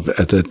love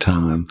at that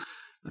time.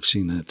 I've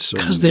seen that so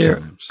many times. Because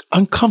they're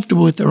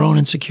uncomfortable with their own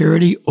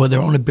insecurity or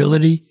their own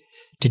ability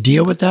to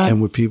deal with that.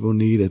 And what people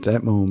need at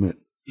that moment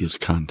is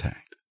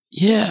contact.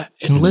 Yeah,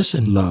 and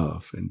listen.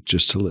 Love, and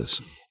just to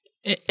listen.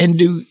 And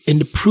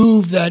to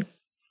prove that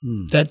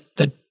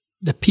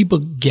that people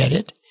get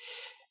it.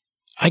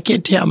 I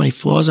can't tell how many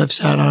floors I've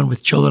sat on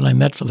with children I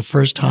met for the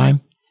first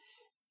time,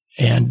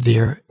 and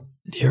they're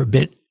a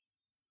bit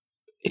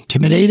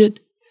intimidated.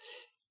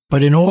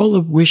 But in all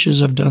the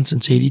wishes I've done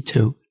since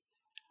 82,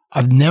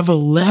 I've never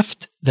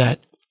left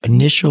that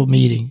initial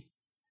meeting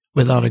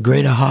without a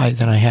greater high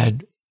than I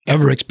had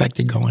ever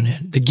expected going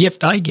in. The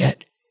gift I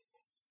get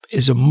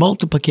is a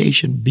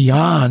multiplication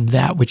beyond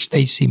that which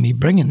they see me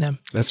bringing them.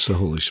 That's the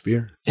Holy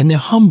Spirit. And they're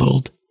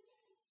humbled.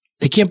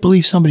 They can't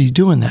believe somebody's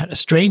doing that. A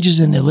stranger's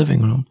in their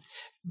living room,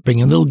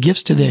 bringing little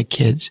gifts to their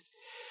kids.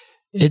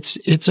 It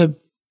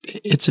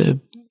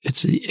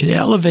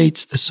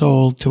elevates the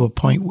soul to a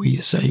point where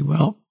you say,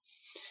 well,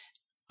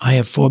 I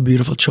have 4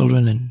 beautiful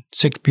children and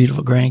 6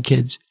 beautiful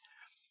grandkids.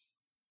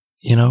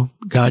 You know,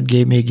 God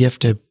gave me a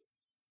gift to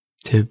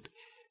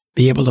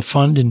be able to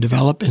fund and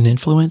develop and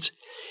influence.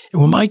 And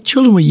when my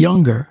children were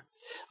younger,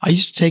 I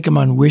used to take them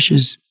on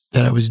wishes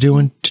that I was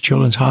doing to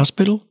Children's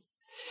Hospital.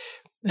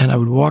 And I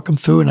would walk them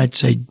through and I'd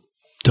say,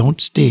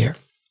 don't stare.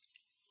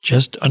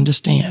 Just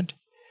understand.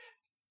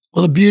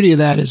 Well, the beauty of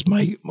that is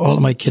all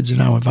of my kids are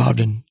now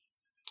involved in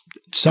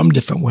some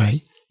different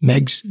way.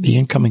 Meg's the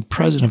incoming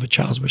president of a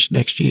Child's Wish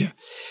next year.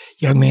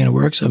 Young man who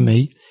works on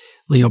me,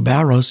 Leo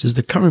Barros, is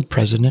the current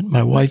president.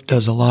 My wife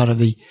does a lot of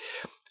the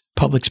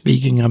public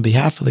speaking on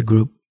behalf of the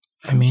group.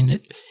 I mean,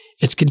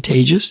 it's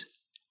contagious.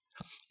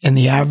 And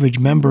the average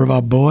member of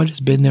our board has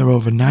been there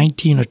over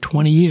 19 or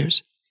 20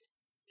 years.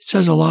 It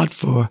says a lot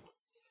for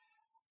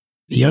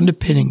the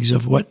underpinnings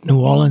of what New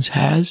Orleans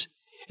has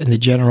and the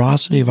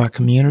generosity of our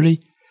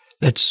community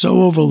that's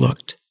so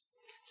overlooked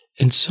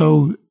and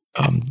so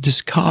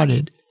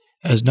discarded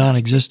as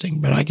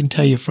non-existing. But I can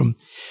tell you from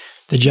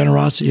the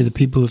generosity of the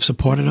people who've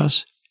supported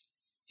us,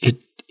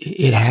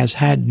 it has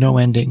had no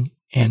ending.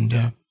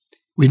 And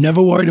we've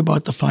never worried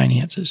about the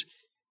finances.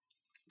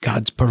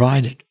 God's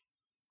provided.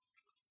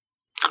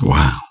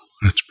 Wow,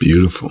 that's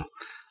beautiful.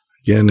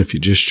 Again, if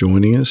you're just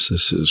joining us,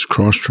 this is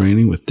Cross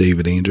Training with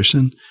David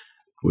Anderson.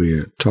 We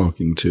are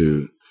talking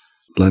to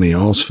Leonard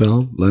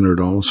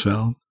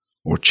Alsfeld,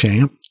 or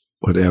Champ,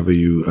 whatever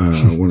you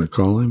want to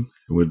call him.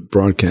 We're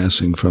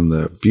broadcasting from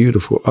the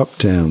beautiful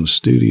uptown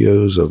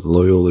studios of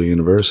Loyola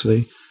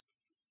University.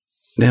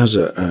 Now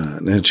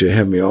that you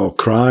have me all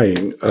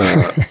crying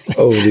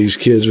over these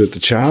kids with the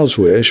Child's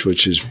Wish,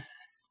 which is,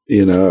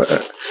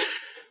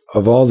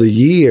 of all the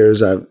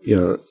years I've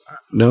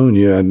known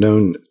you, I've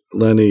known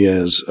Lenny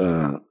as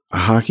a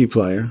hockey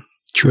player.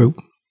 True.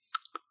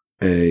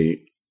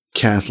 A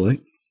Catholic.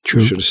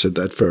 True. Should have said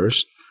that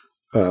first.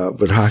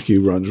 But hockey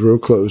runs real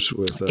close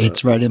with.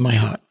 It's right in my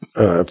heart.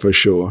 For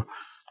sure.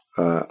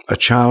 A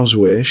Child's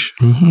Wish.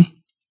 Mm-hmm.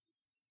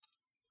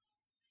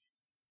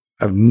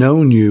 I've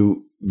known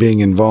you being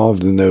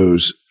involved in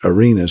those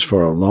arenas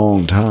for a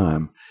long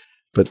time,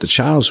 but the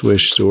Child's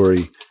Wish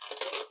story,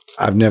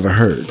 I've never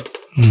heard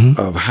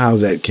of how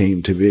that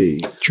came to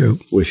be. True.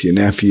 With your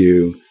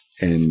nephew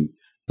and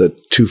the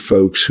 2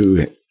 folks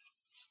who,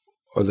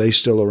 are they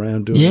still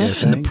around doing their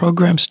thing? Yeah, and the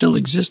program still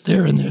exists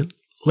there in the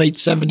late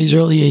 70s,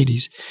 early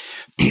 80s.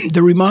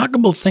 The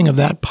remarkable thing of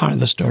that part of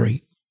the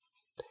story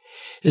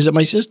is that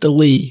my sister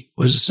Lee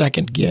was the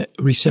second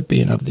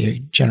recipient of their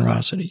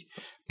generosity.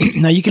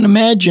 Now, you can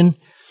imagine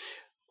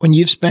when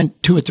you've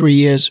spent 2 or 3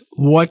 years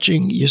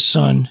watching your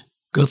son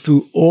go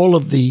through all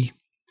of the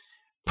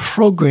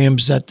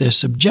programs that they're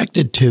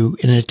subjected to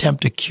in an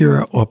attempt to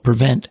cure or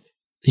prevent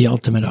the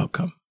ultimate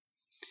outcome.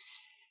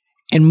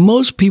 And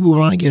most people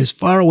want to get as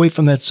far away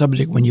from that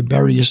subject when you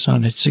bury your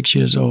son at 6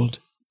 years old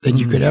than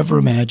you could ever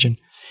imagine,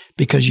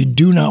 because you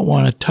do not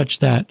want to touch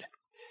that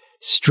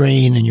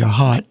strain in your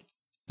heart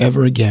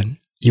ever again.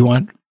 You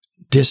want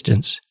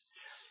distance.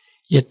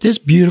 Yet this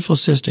beautiful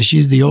sister,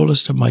 she's the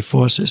oldest of my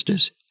 4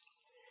 sisters,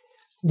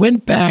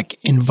 went back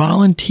and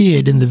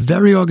volunteered in the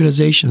very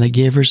organization that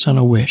gave her son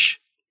a wish,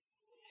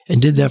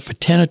 and did that for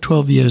 10 or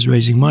 12 years,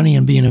 raising money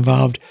and being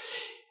involved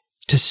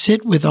to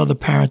sit with other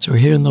parents who are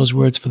hearing those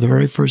words for the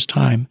very first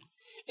time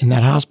in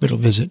that hospital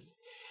visit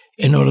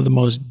and out of the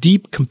most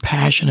deep,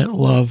 compassionate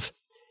love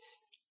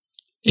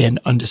and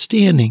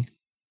understanding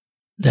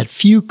that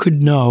few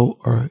could know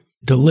or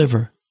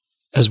deliver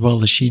as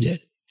well as she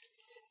did.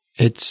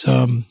 It's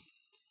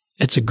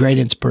a great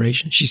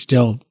inspiration. She's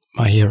still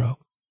my hero.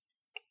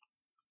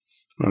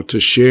 Well, to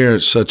share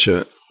such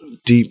a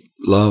deep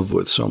love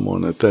with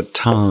someone at that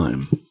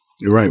time,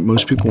 you're right,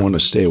 most people want to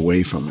stay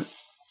away from it.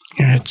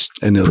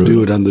 And they'll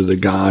do it under the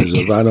guise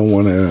of, I don't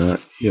want to,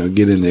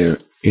 get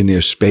in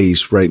their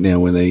space right now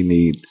when they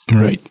need.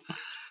 Right.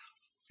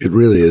 It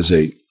really is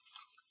it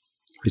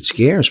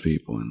scares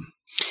people. And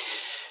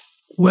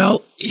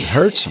well, it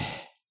hurts them.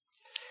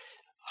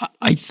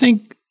 I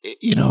think,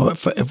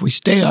 if we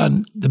stay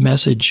on the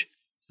message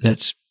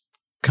that's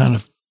kind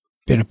of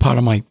been a part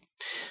of my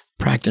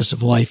practice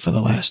of life for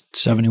the last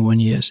 71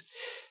 years,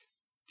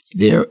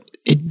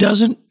 it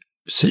doesn't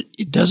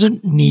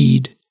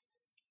need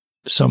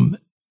some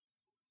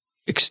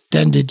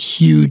extended,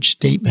 huge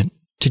statement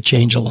to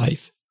change a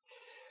life.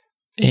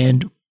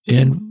 And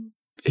in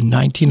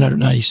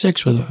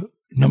 1996, with a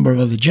number of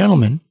other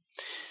gentlemen,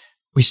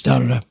 we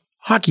started a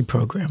hockey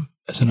program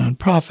as a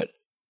nonprofit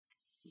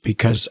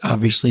because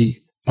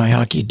obviously my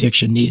hockey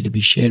addiction needed to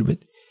be shared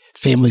with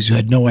families who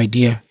had no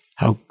idea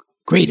how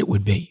great it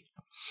would be.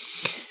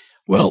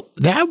 Well,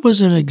 that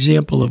was an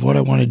example of what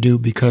I want to do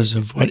because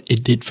of what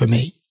it did for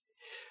me.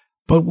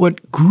 But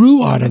what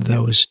grew out of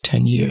those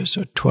 10 years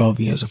or 12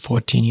 years or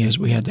 14 years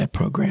we had that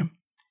program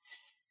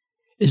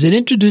is it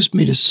introduced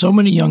me to so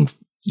many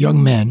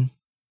young men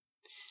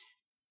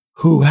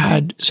who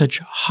had such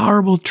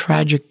horrible,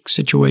 tragic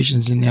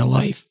situations in their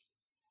life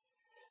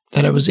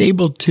that I was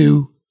able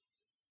to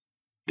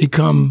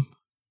become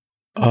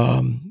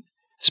a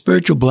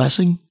spiritual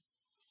blessing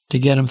to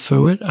get them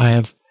through it. I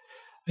have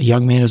a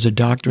young man who's a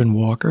doctor in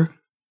Walker,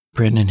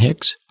 Brandon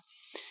Hicks,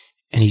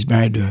 and he's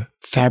married to a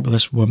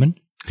fabulous woman.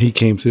 He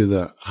came through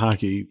the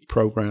hockey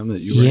program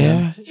that you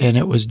ran. Yeah, and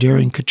it was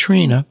during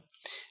Katrina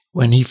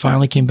when he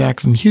finally came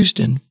back from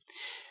Houston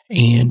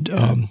and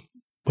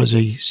was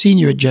a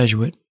senior at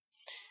Jesuit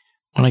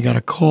when I got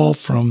a call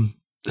from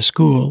the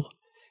school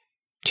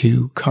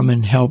to come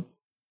and help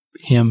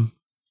him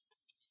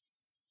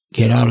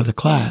get out of the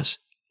class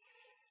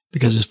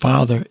because his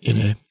father, in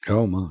a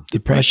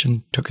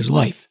depression, took his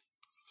life.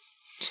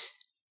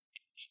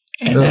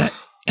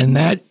 And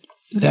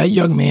that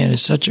young man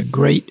is such a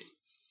great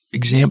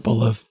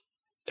example of,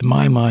 in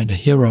my mind, a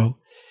hero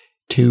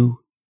to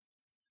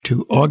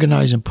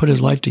organize and put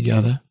his life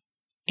together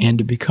and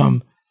to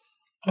become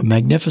a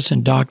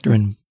magnificent doctor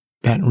in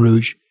Baton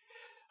Rouge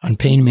on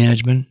pain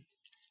management.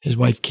 His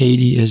wife,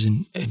 Katie, is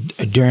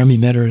a Durham. He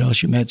met her at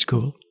LSU Med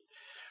School.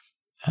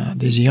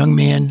 There's a young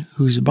man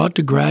who's about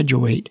to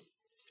graduate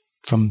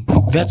from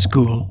vet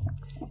school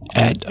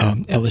at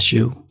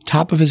LSU,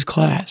 top of his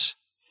class,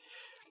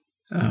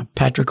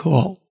 Patrick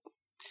Hall.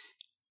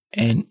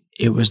 And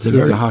it was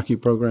the hockey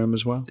program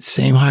as well?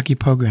 Same hockey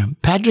program.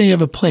 Patrick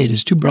never played.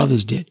 His two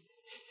brothers did,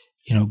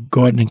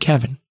 Gordon and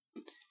Kevin.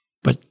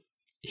 But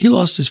he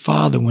lost his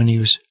father when he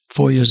was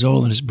 4 years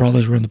old, and his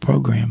brothers were in the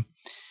program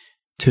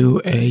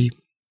to a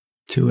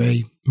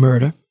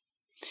murder.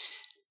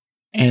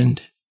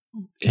 And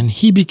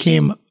he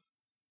became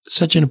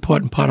such an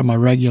important part of my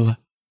regular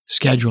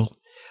schedule,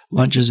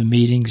 lunches and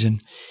meetings,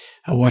 and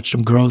I watched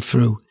him grow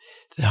through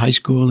the high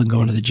school and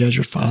going to the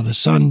Jesuit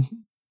father-son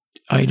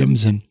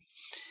items, and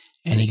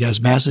he got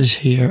his master's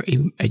here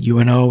at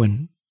UNO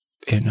and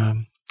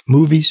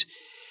movies,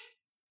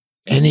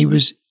 and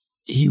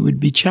he would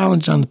be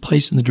challenged on the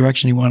place and the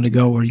direction he wanted to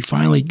go, where he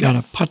finally got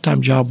a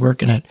part-time job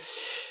working at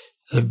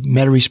the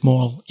Metairie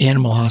Small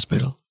Animal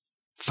Hospital,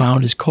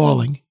 found his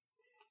calling.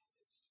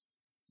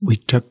 We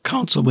took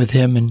counsel with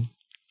him and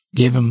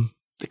gave him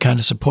the kind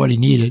of support he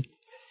needed.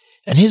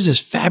 And here's this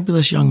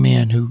fabulous young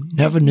man who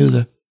never knew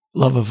the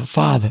love of a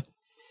father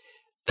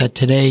that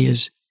today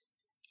is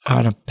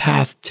on a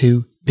path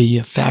to be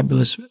a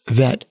fabulous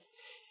vet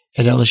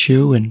at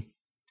LSU, and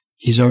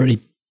he's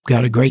already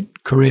got a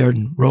great career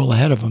and role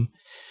ahead of him.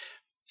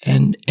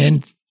 And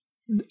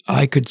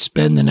I could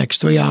spend the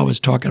next 3 hours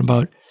talking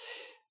about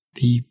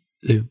the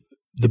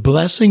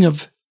blessing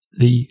of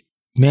the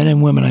men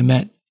and women I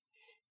met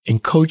in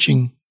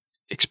coaching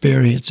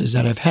experiences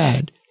that I've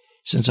had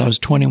since I was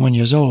 21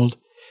 years old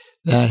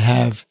that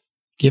have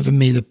given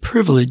me the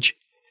privilege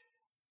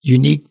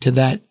unique to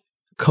that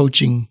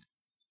coaching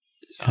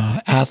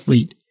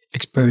athlete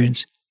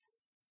experience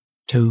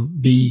to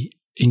be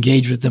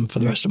engaged with them for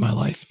the rest of my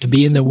life, to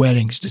be in their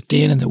weddings, to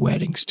stand in their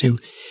weddings, to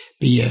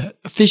be an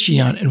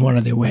officiant in one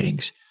of their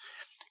weddings,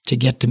 to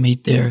get to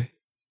meet their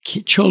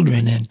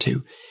children and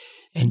to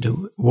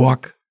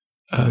walk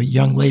a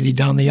young lady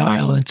down the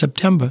aisle in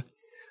September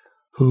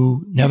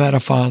who never had a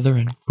father.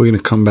 And we're going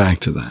to come back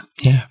to that.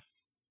 Yeah.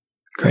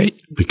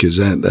 Great. Because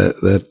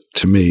that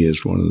to me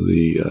is one of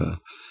the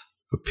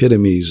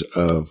epitomes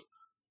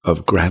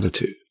of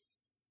gratitude.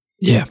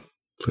 Yeah.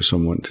 For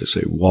someone to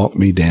say, walk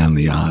me down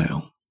the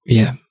aisle.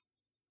 Yeah.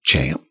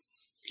 Champ.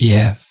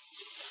 Yeah.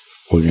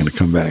 We're going to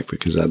come back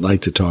because I'd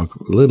like to talk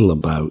a little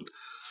about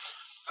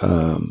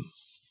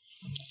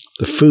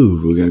the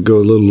food. We're going to go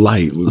a little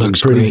light. We're going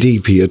pretty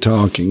deep here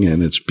talking,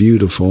 and it's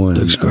beautiful. And,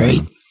 looks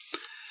great.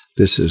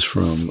 This is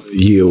from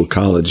Yale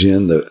College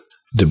Inn, the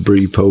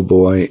debris po'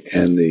 boy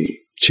and the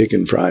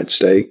chicken fried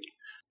steak.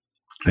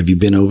 Have you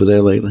been over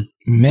there lately?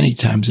 Many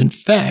times. In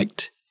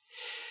fact,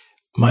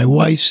 my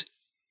wife's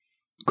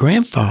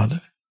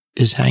grandfather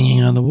is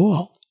hanging on the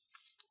wall.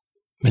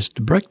 Mr.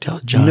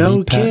 Brechtel,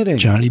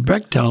 Johnny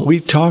Brechtel. We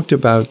talked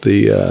about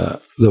the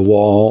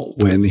wall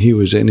when he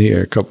was in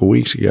here a couple of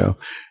weeks ago,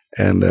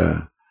 and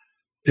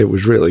it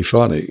was really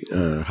funny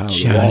how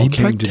Johnny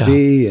the wall came to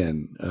be,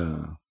 and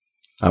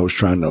I was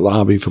trying to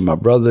lobby for my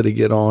brother to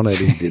get on it.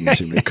 He didn't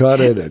seem to cut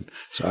it, and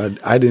so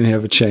I didn't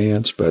have a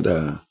chance. But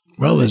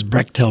well, there's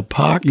Brechtel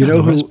Park. You know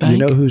on the West Bank. You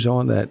know who's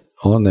on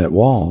that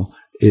wall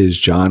is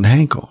John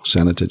Hankel,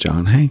 Senator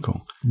John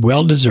Hankel.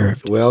 Well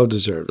deserved. Well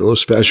deserved. A little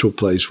special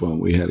place for him.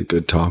 We had a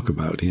good talk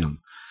about him.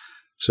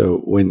 So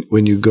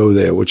when you go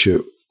there, what's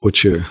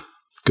your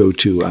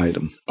go-to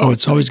item? Oh,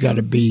 it's always got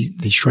to be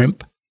the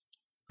shrimp.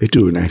 They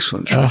do an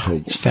excellent shrimp. Oh,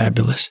 it's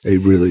fabulous. They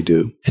really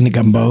do. And the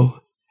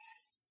gumbo.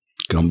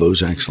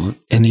 Gumbo's excellent.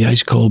 And the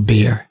ice cold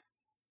beer.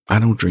 I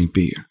don't drink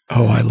beer.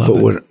 Oh, I love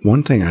it. But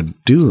one thing I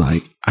do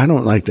like, I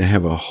don't like to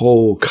have a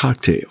whole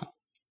cocktail.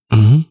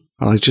 Mm-hmm.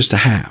 I like just a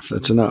half.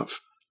 That's enough.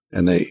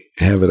 And they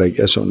have it, I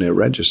guess, on their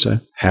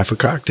register, half a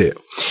cocktail.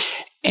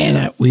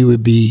 And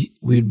we'd be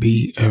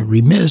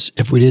remiss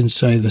if we didn't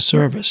say the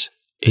service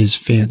is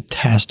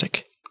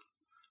fantastic.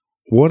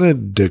 What a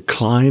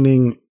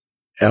declining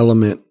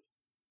element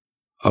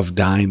of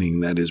dining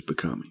that is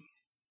becoming.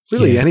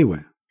 Really,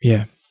 anywhere.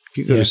 Yeah. If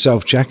you go to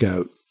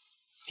self-checkout,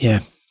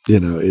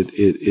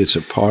 it's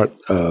a part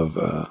of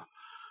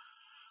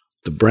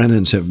the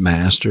Brennans have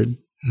mastered.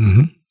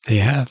 Mm-hmm. They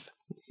have.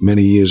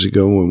 Many years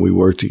ago when we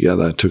worked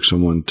together, I took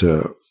someone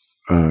to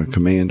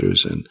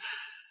Commanders, and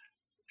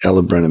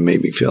Ella Brennan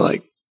made me feel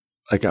like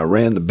I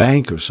ran the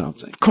bank or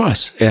something. Of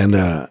course. And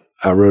I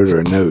wrote her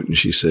a note, and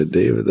she said,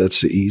 David,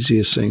 that's the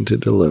easiest thing to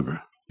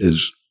deliver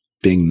is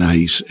being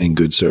nice and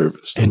good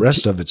service. The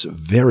rest of it's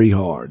very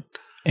hard.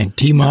 And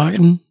T.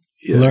 Martin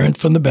learned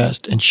from the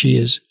best, and she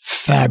is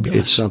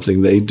fabulous. It's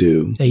something they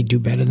do. They do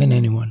better than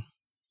anyone.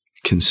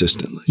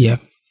 Consistently. Yeah.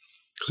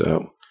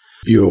 So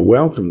you are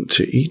welcome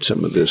to eat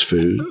some of this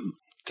food.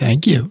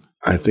 Thank you.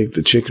 I think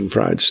the chicken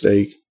fried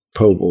steak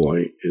po'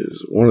 boy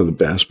is one of the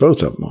best.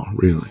 Both of them are,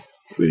 really.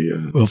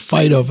 We'll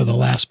fight over the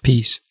last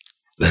piece.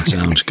 That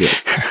sounds good.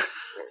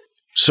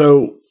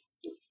 So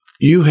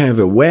you have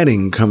a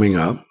wedding coming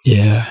up.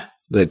 Yeah.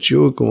 That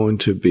you're going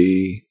to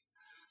be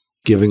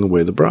giving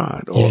away the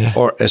bride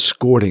or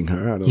escorting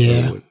her. I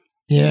don't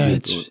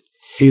know.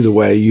 Either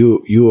way,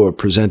 you are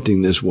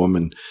presenting this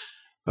woman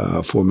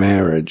for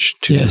marriage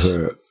to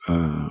her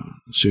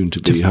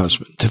soon-to-be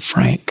husband. To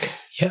Frank,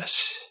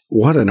 yes.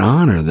 What an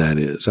honor that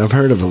is. I've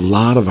heard of a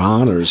lot of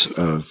honors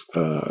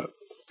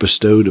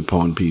bestowed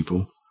upon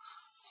people.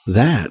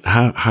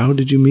 How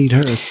did you meet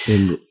her,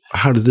 and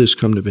how did this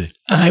come to be?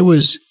 I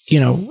was,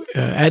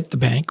 at the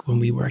bank when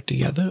we worked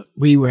together.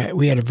 We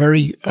had a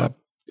very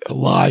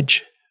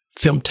large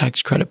film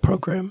tax credit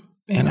program,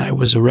 and I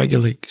was a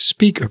regular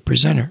speaker,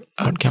 presenter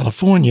out in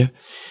California,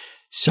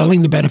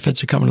 selling the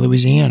benefits of coming to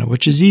Louisiana,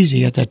 which is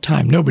easy at that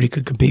time. Nobody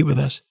could compete with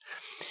us.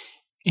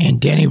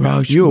 And Danny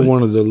Roush. You were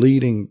one of the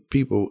leading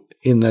people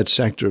in that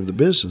sector of the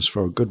business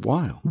for a good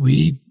while.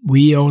 We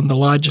owned the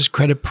largest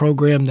credit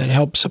program that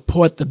helped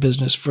support the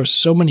business for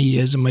so many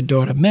years, and my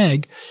daughter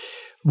Meg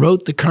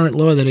wrote the current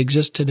law that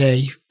exists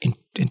today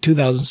in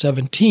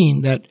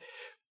 2017 that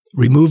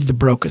removed the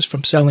brokers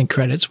from selling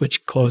credits,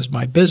 which closed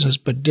my business,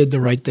 but did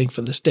the right thing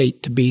for the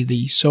state to be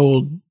the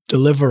sole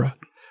deliverer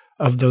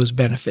of those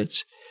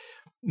benefits.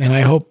 And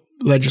I hope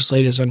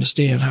legislators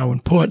understand how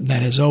important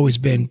that has always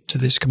been to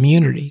this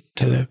community,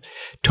 to the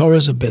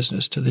tourism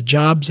business, to the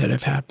jobs that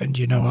have happened.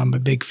 I'm a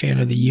big fan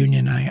of the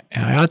union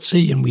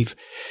IATSE, and we've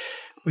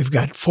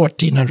got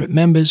 1,400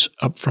 members,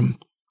 up from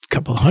a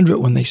couple hundred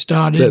when they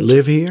started. That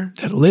live here?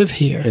 That live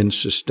here. And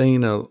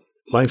sustain a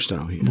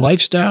lifestyle here.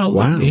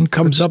 Wow. The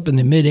income's up in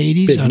the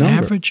mid-80s on number.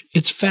 Average.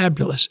 It's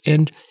fabulous.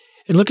 And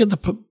look at the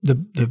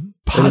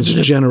positive. And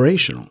it's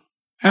generational.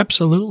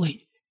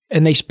 Absolutely.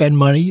 And they spend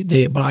money.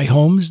 They buy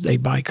homes. They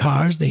buy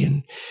cars.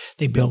 They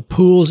build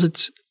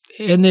pools.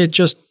 And they're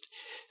just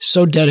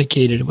so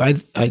dedicated. I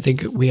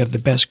think we have the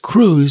best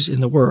crews in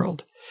the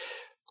world.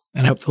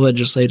 And I hope the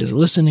legislators are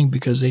listening,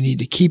 because they need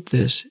to keep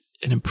this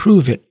and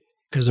improve it,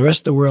 because the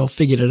rest of the world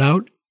figured it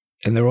out,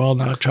 and they're all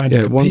now trying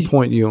to compete. At one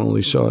point you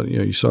only saw,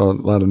 you saw a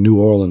lot of New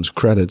Orleans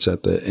credits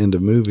at the end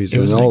of movies,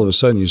 and all of a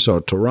sudden you saw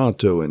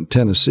Toronto and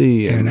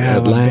Tennessee and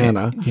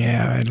Atlanta.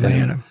 Yeah,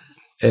 Atlanta.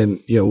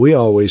 And we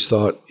always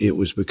thought it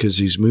was because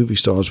these movie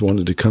stars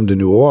wanted to come to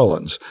New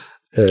Orleans.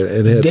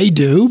 They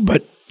do,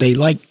 but they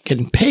like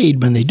getting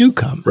paid when they do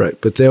come. Right,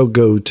 but they'll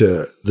go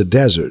to the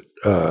desert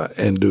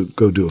and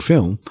go do a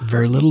film.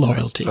 Very little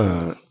loyalty.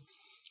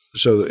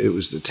 So it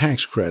was the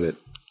tax credit,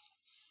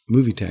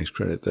 movie tax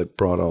credit, that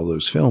brought all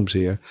those films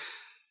here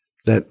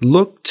that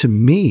looked to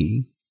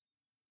me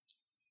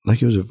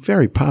like it was a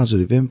very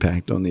positive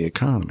impact on the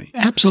economy.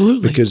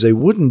 Absolutely. Because they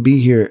wouldn't be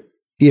here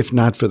if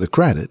not for the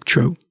credit.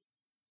 True.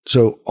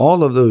 So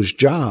all of those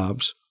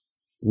jobs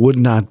would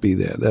not be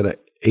there. That are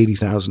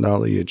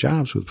 $80,000 a year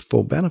jobs with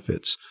full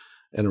benefits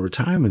and a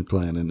retirement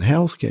plan and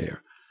health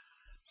care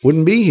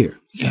wouldn't be here.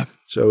 Yeah.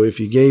 So if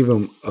you gave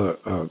them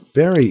a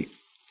very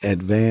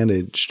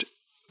advantaged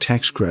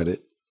tax credit,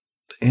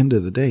 at the end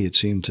of the day, it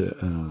seemed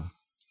to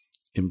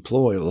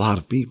employ a lot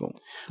of people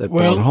that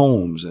bought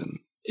homes. And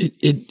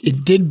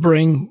it did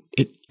bring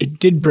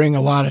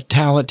a lot of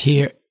talent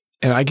here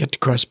and I get to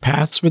cross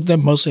paths with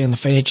them, mostly on the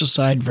financial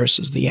side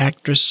versus the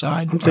actress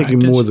side. I'm thinking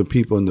more the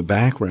people in the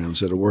backgrounds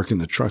that are working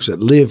the trucks that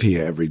live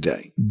here every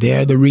day.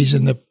 They're the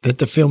reason that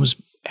the films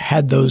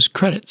had those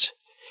credits.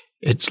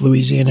 It's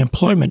Louisiana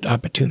employment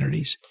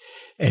opportunities,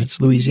 and it's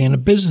Louisiana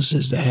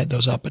businesses that had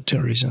those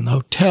opportunities, and the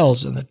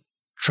hotels and the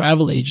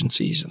travel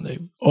agencies and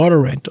the auto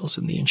rentals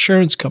and the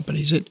insurance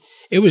companies.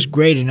 It was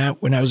great. And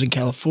when I was in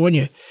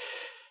California,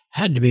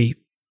 had to be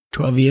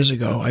 12 years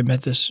ago, I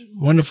met this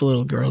wonderful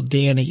little girl,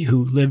 Danny,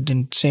 who lived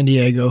in San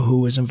Diego,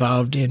 who was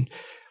involved in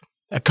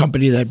a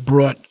company that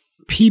brought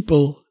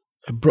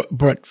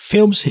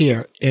films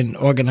here and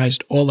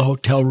organized all the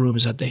hotel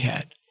rooms that they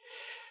had.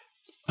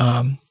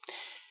 And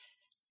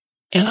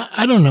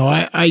I don't know,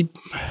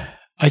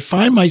 I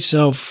find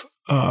myself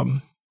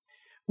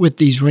with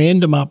these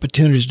random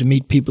opportunities to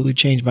meet people who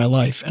changed my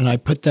life, and I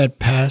put that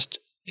past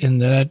in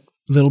that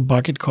little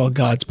bucket called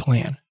God's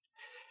plan.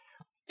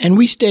 And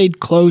we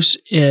stayed close.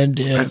 And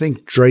I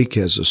think Drake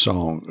has a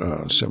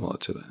song similar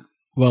to that.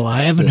 Well,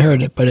 I haven't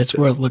heard it, but it's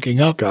worth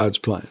looking up. God's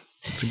plan.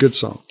 It's a good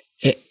song.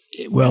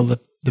 Well,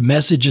 the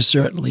message is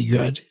certainly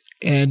good.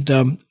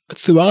 And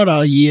throughout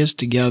our years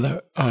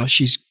together,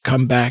 she's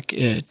come back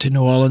to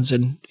New Orleans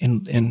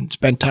and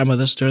spent time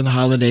with us during the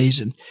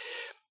holidays. And,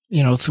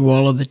 through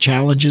all of the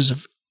challenges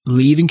of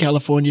leaving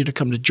California to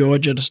come to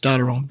Georgia to start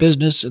her own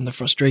business and the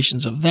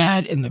frustrations of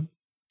that and the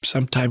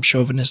sometimes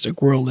chauvinistic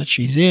world that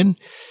she's in,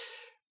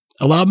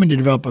 allowed me to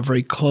develop a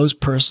very close,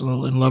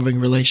 personal, and loving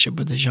relationship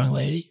with this young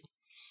lady.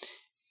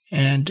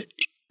 And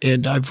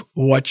I've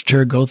watched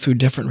her go through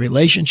different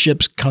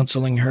relationships,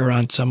 counseling her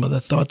on some of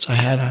the thoughts I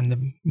had on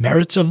the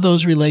merits of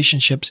those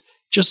relationships,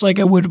 just like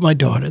I would with my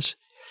daughters.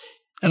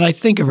 And I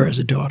think of her as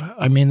a daughter.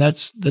 I mean,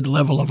 that's the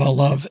level of our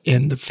love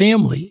and the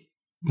family,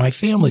 my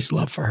family's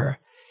love for her.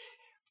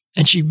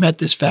 And she met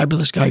this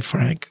fabulous guy,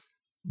 Frank,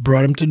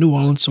 brought him to New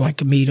Orleans so I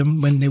could meet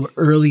him when they were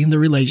early in the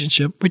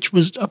relationship, which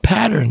was a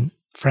pattern,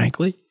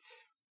 frankly.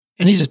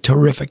 And he's a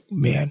terrific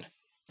man,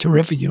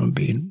 terrific human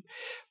being.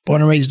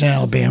 Born and raised in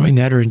Alabama, and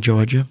met her in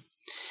Georgia.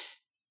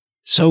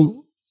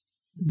 So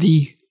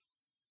the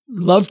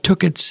love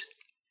took its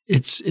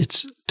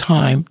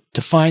time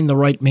to find the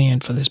right man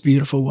for this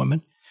beautiful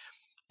woman.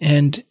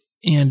 And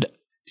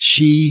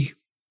she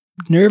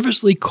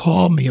nervously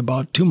called me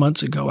about 2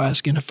 months ago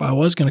asking if I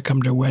was going to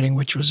come to her wedding,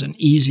 which was an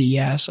easy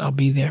yes. I'll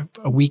be there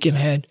a week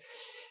ahead.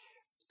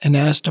 And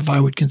asked if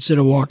I would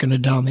consider walking her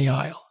down the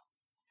aisle.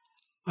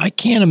 I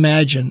can't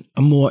imagine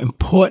a more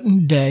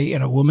important day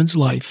in a woman's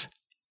life.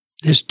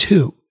 There's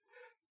two.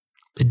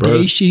 The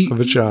birth day of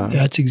a child.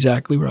 That's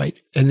exactly right.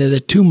 And they're the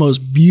two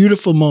most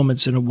beautiful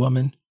moments in a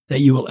woman that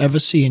you will ever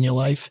see in your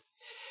life.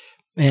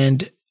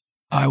 And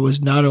I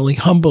was not only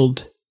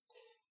humbled,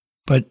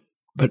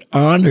 but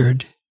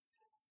honored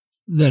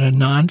that a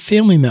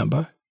non-family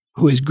member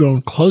who has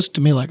grown close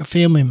to me like a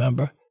family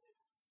member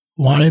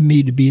wanted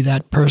me to be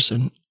that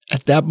person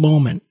at that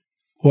moment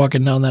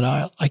walking down that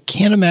aisle. I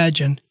can't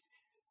imagine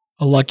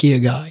a luckier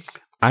guy.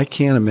 I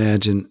can't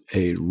imagine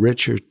a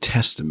richer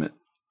testament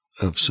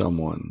of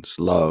someone's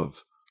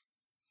love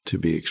to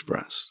be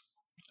expressed.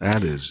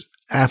 That is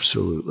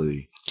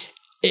absolutely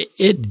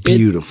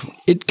beautiful.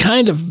 It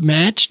kind of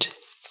matched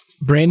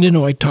Brandon,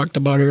 who I talked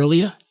about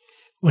earlier,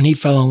 when he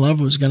fell in love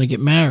and was going to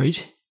get married.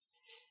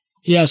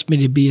 He asked me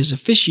to be his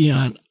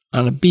officiant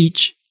on a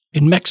beach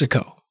in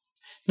Mexico.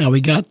 Now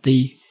he got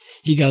the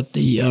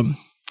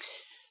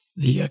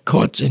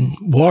courts in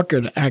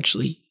Walker to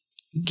actually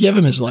give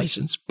him his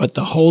license, but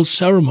the whole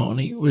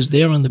ceremony was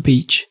there on the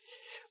beach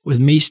with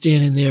me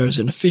standing there as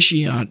an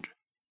officiant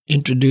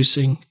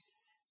introducing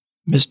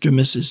Mr. and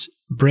Mrs.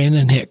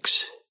 Brandon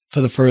Hicks for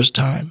the first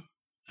time.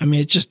 I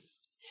mean,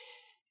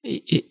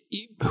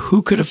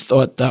 who could have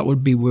thought that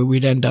would be where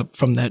we'd end up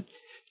from that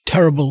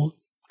terrible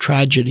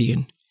tragedy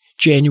in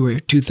January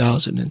of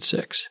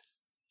 2006?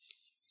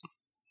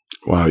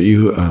 Wow,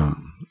 you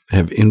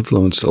have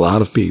influenced a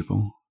lot of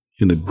people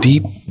in a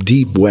deep,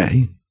 deep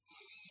way.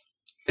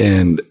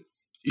 And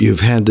you've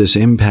had this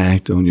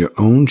impact on your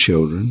own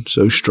children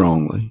so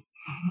strongly,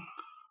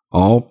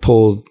 all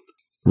pulled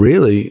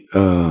really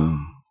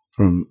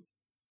from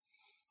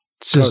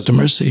Sister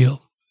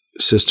Mercille.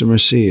 Sister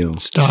Mercille.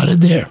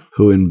 Started there.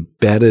 Who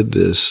embedded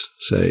this,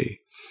 say,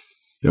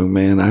 young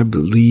man, I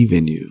believe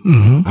in you.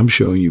 Mm-hmm. I'm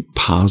showing you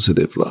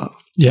positive love.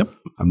 Yep.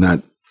 I'm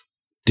not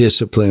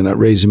disciplined, not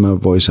raising my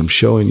voice. I'm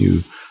showing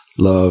you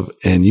love.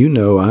 And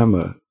I'm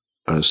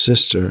a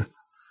sister.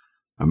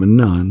 I'm a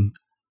nun.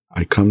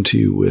 I come to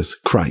you with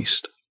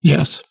Christ.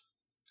 Yes.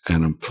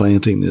 And I'm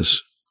planting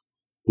this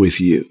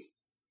with you.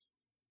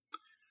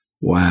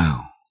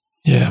 Wow.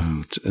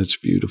 Yeah. It's a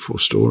beautiful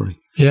story.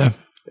 Yeah.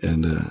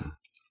 And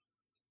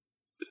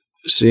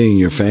seeing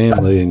your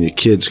family and your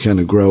kids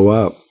kind of grow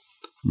up.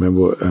 I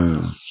remember,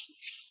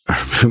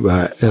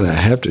 and I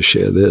have to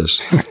share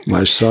this.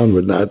 My son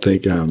would not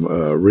think I'm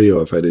real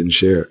if I didn't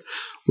share it.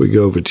 We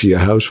go over to your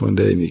house one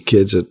day and your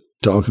kids are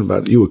talking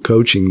about you were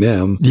coaching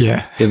them,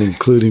 yeah, and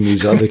including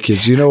these other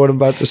kids. You know what I'm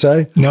about to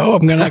say? No,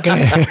 I'm not going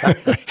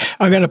to.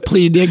 I'm going to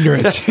plead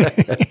ignorance.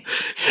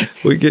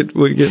 we get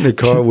in the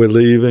car, we're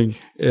leaving,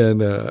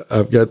 and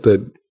I've got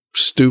the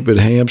stupid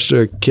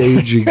hamster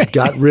cage you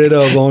got rid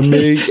of on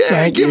me.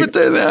 Yeah, give it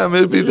to them.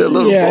 It'll be the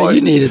little boy.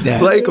 You needed that.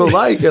 Blake will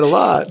like it a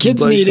lot.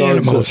 Kids need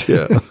animals.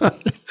 Yeah. I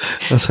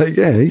was like,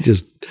 yeah, he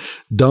just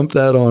dumped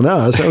that on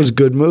us. That was a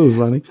good move,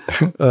 Lonnie.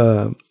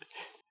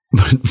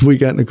 We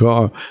got in the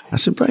car. I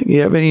said, Blake,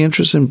 you have any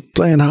interest in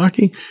playing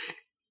hockey?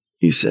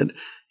 He said,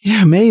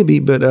 yeah, maybe,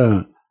 but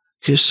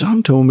his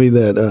son told me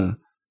that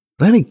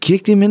Lenny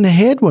kicked him in the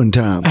head one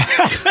time.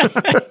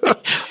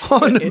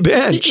 On the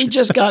bench. He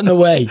just got in the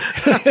way.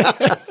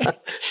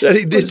 That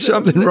he did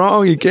something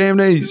wrong. He came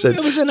there. He said,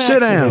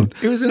 sit down.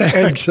 It was an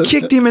accident. And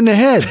kicked him in the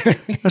head.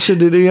 I said,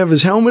 did he have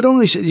his helmet on?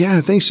 He said, yeah,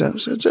 I think so. I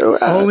said,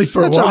 only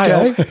for a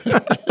while. Okay.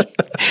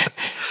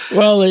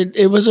 Well,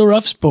 it was a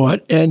rough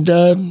sport. And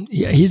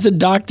he's a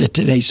doctor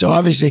today, so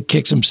obviously it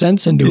kicked some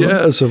sense into him.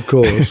 Yes, of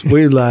course.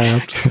 We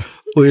laughed.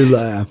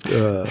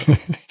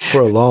 For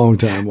a long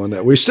time on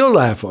that. We still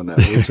laugh on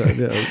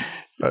that.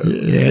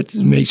 It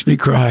makes me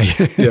cry.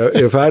 Yeah,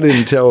 if I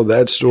didn't tell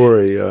that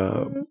story,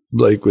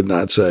 Blake would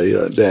not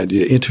say, Dad,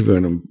 you're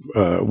interviewing him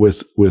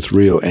with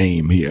real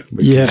aim here.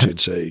 But you should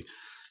say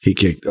he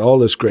kicked all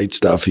this great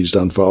stuff he's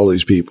done for all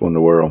these people in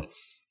the world.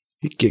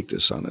 He kicked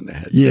his son in the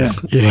head. Yeah.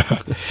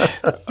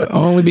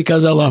 Only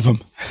because I love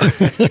him.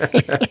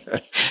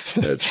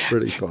 That's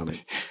pretty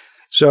funny.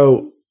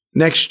 So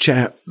next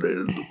chat,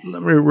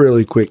 let me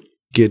really quick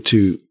get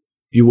to,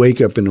 you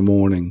wake up in the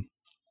morning.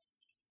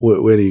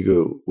 Where do you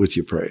go with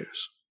your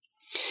prayers?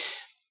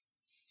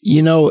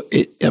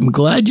 I'm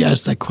glad you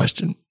asked that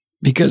question,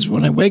 because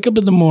when I wake up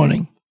in the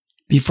morning,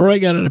 before I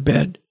get out of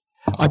bed,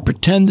 I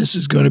pretend this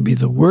is going to be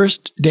the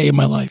worst day of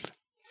my life.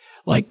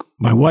 Like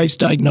my wife's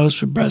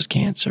diagnosed with breast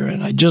cancer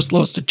and I just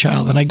lost a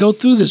child. And I go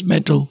through this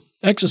mental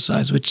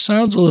exercise, which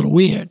sounds a little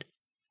weird.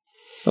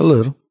 A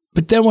little.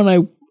 But then when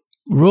I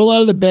roll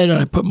out of the bed and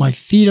I put my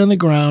feet on the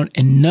ground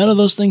and none of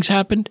those things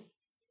happened,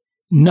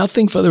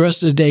 nothing for the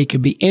rest of the day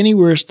could be any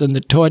worse than the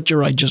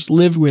torture I just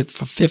lived with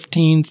for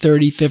 15,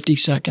 30, 50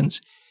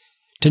 seconds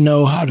to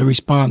know how to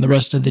respond the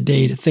rest of the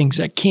day to things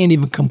that can't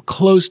even come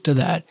close to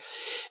that.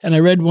 And I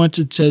read once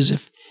it says,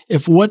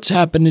 if what's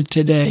happening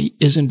today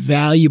isn't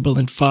valuable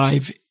in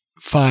five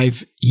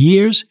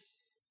years,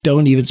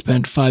 don't even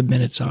spend 5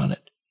 minutes on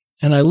it.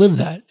 And I live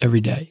that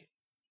every day.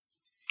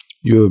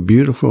 You're a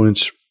beautiful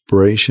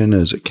inspiration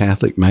as a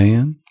Catholic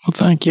man. Well,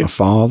 thank you. A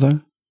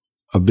father,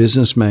 a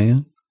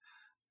businessman.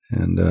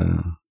 And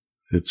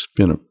it's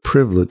been a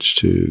privilege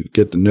to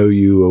get to know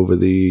you over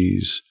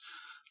these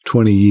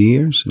 20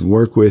 years and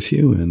work with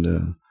you.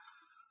 And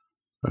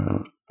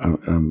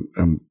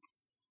I'm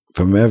if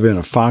I'm ever in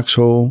a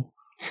foxhole.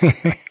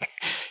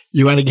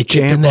 You want to get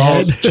kicked in the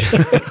head?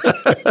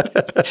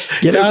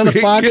 Get out of the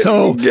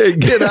foxhole.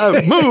 Get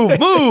out.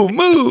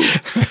 Move.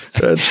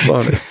 That's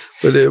funny.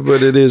 But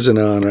it is an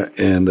honor.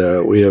 And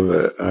we have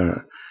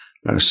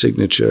our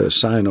signature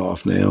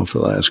sign-off now for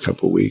the last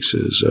couple of weeks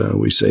is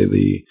we say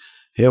the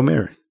Hail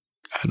Mary.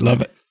 I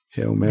love it.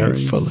 Hail Mary,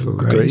 full of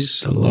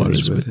grace, the Lord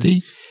is with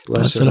thee.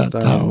 Blessed art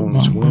thou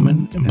among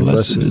women, and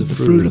blessed is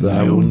the fruit of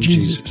thy womb,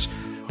 Jesus.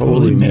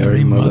 Holy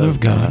Mary, Mother of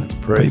God,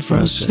 pray for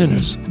us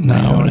sinners,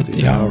 now and at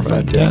the hour of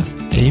our death.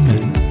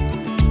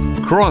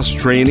 Amen. Cross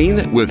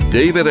Training with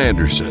David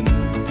Anderson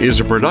is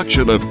a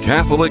production of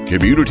Catholic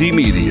Community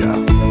Media.